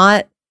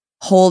not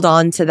hold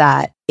on to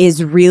that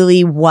is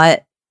really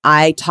what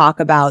I talk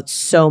about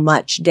so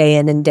much day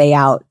in and day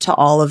out to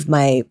all of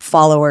my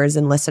followers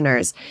and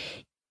listeners,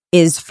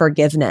 is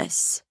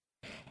forgiveness.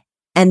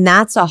 And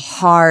that's a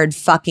hard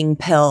fucking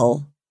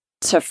pill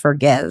to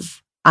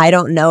forgive. I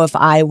don't know if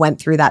I went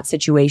through that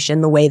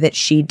situation the way that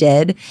she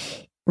did.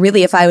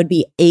 Really, if I would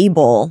be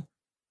able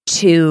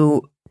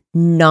to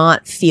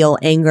not feel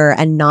anger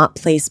and not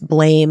place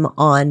blame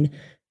on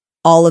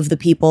all of the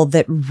people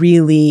that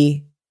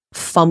really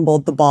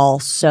fumbled the ball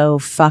so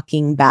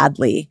fucking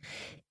badly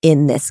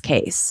in this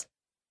case.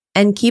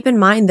 And keep in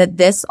mind that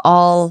this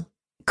all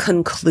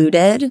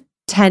concluded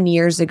 10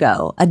 years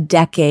ago, a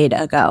decade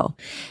ago.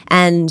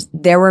 And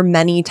there were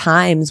many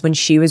times when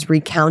she was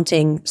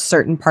recounting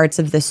certain parts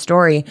of this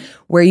story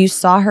where you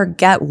saw her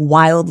get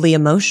wildly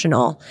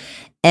emotional.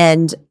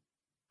 And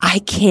I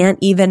can't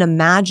even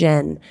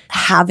imagine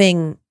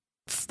having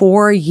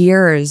 4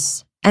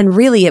 years, and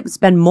really it's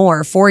been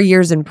more, 4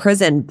 years in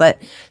prison,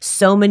 but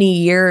so many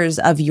years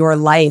of your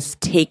life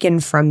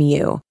taken from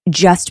you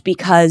just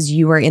because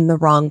you were in the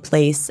wrong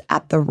place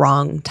at the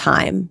wrong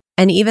time.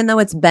 And even though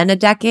it's been a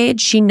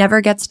decade, she never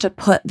gets to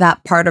put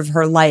that part of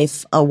her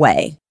life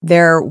away.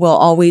 There will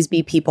always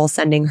be people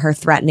sending her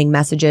threatening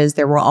messages.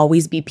 There will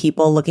always be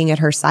people looking at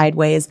her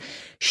sideways.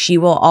 She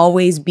will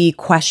always be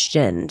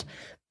questioned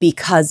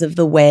because of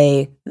the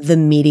way the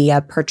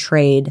media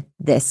portrayed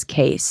this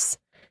case.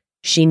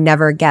 She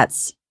never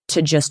gets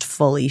to just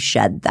fully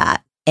shed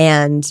that.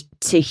 And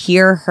to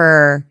hear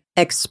her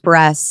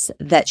express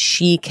that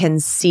she can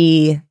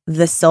see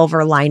the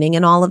silver lining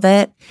in all of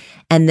it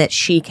and that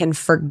she can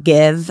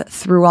forgive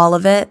through all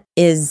of it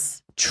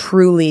is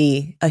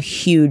truly a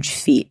huge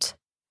feat.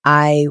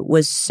 I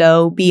was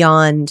so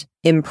beyond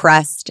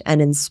impressed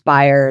and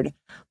inspired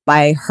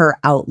by her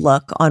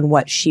outlook on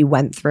what she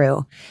went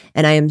through.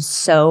 And I am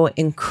so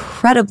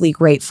incredibly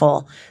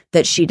grateful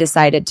that she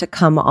decided to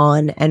come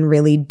on and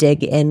really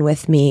dig in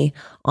with me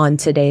on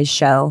today's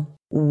show.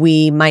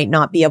 We might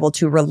not be able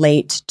to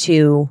relate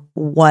to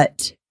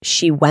what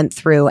she went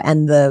through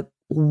and the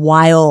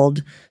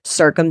wild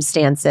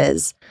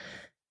circumstances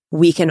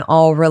we can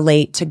all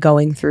relate to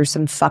going through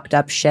some fucked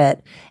up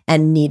shit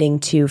and needing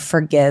to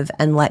forgive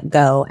and let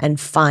go and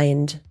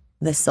find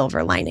the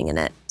silver lining in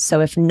it.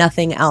 So if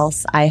nothing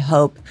else, I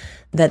hope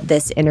that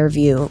this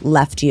interview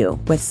left you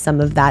with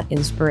some of that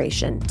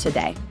inspiration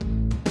today.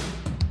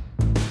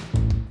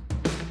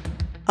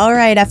 All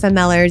right,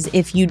 FMLers,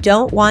 if you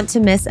don't want to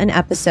miss an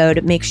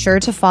episode, make sure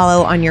to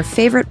follow on your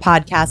favorite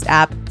podcast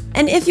app.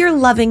 And if you're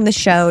loving the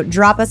show,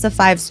 drop us a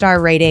 5-star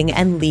rating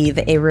and leave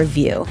a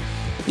review.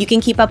 You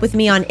can keep up with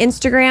me on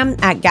Instagram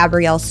at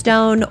Gabrielle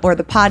Stone or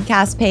the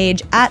podcast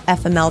page at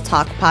FML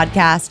Talk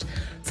Podcast.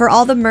 For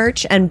all the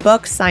merch and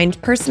books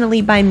signed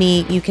personally by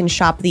me, you can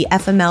shop the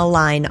FML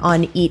line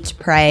on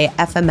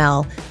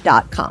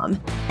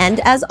eatprayfml.com. And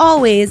as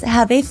always,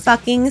 have a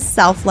fucking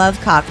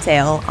self-love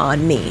cocktail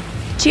on me.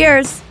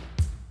 Cheers!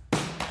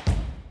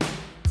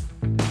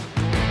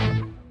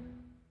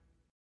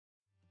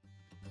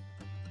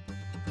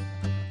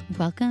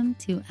 Welcome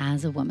to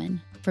As a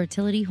Woman,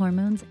 Fertility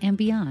Hormones and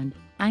Beyond.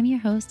 I'm your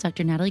host,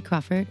 Dr. Natalie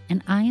Crawford,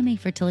 and I am a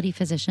fertility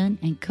physician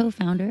and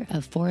co-founder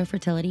of Fora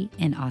Fertility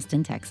in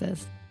Austin,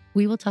 Texas.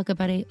 We will talk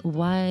about a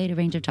wide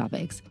range of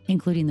topics,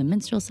 including the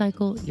menstrual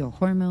cycle, your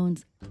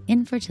hormones,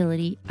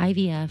 infertility,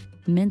 IVF,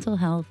 mental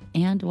health,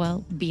 and,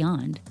 well,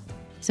 beyond.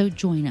 So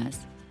join us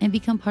and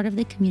become part of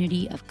the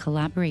community of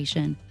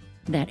collaboration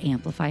that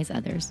amplifies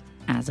others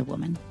as a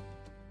woman.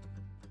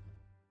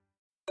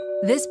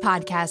 This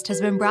podcast has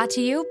been brought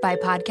to you by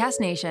Podcast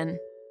Nation.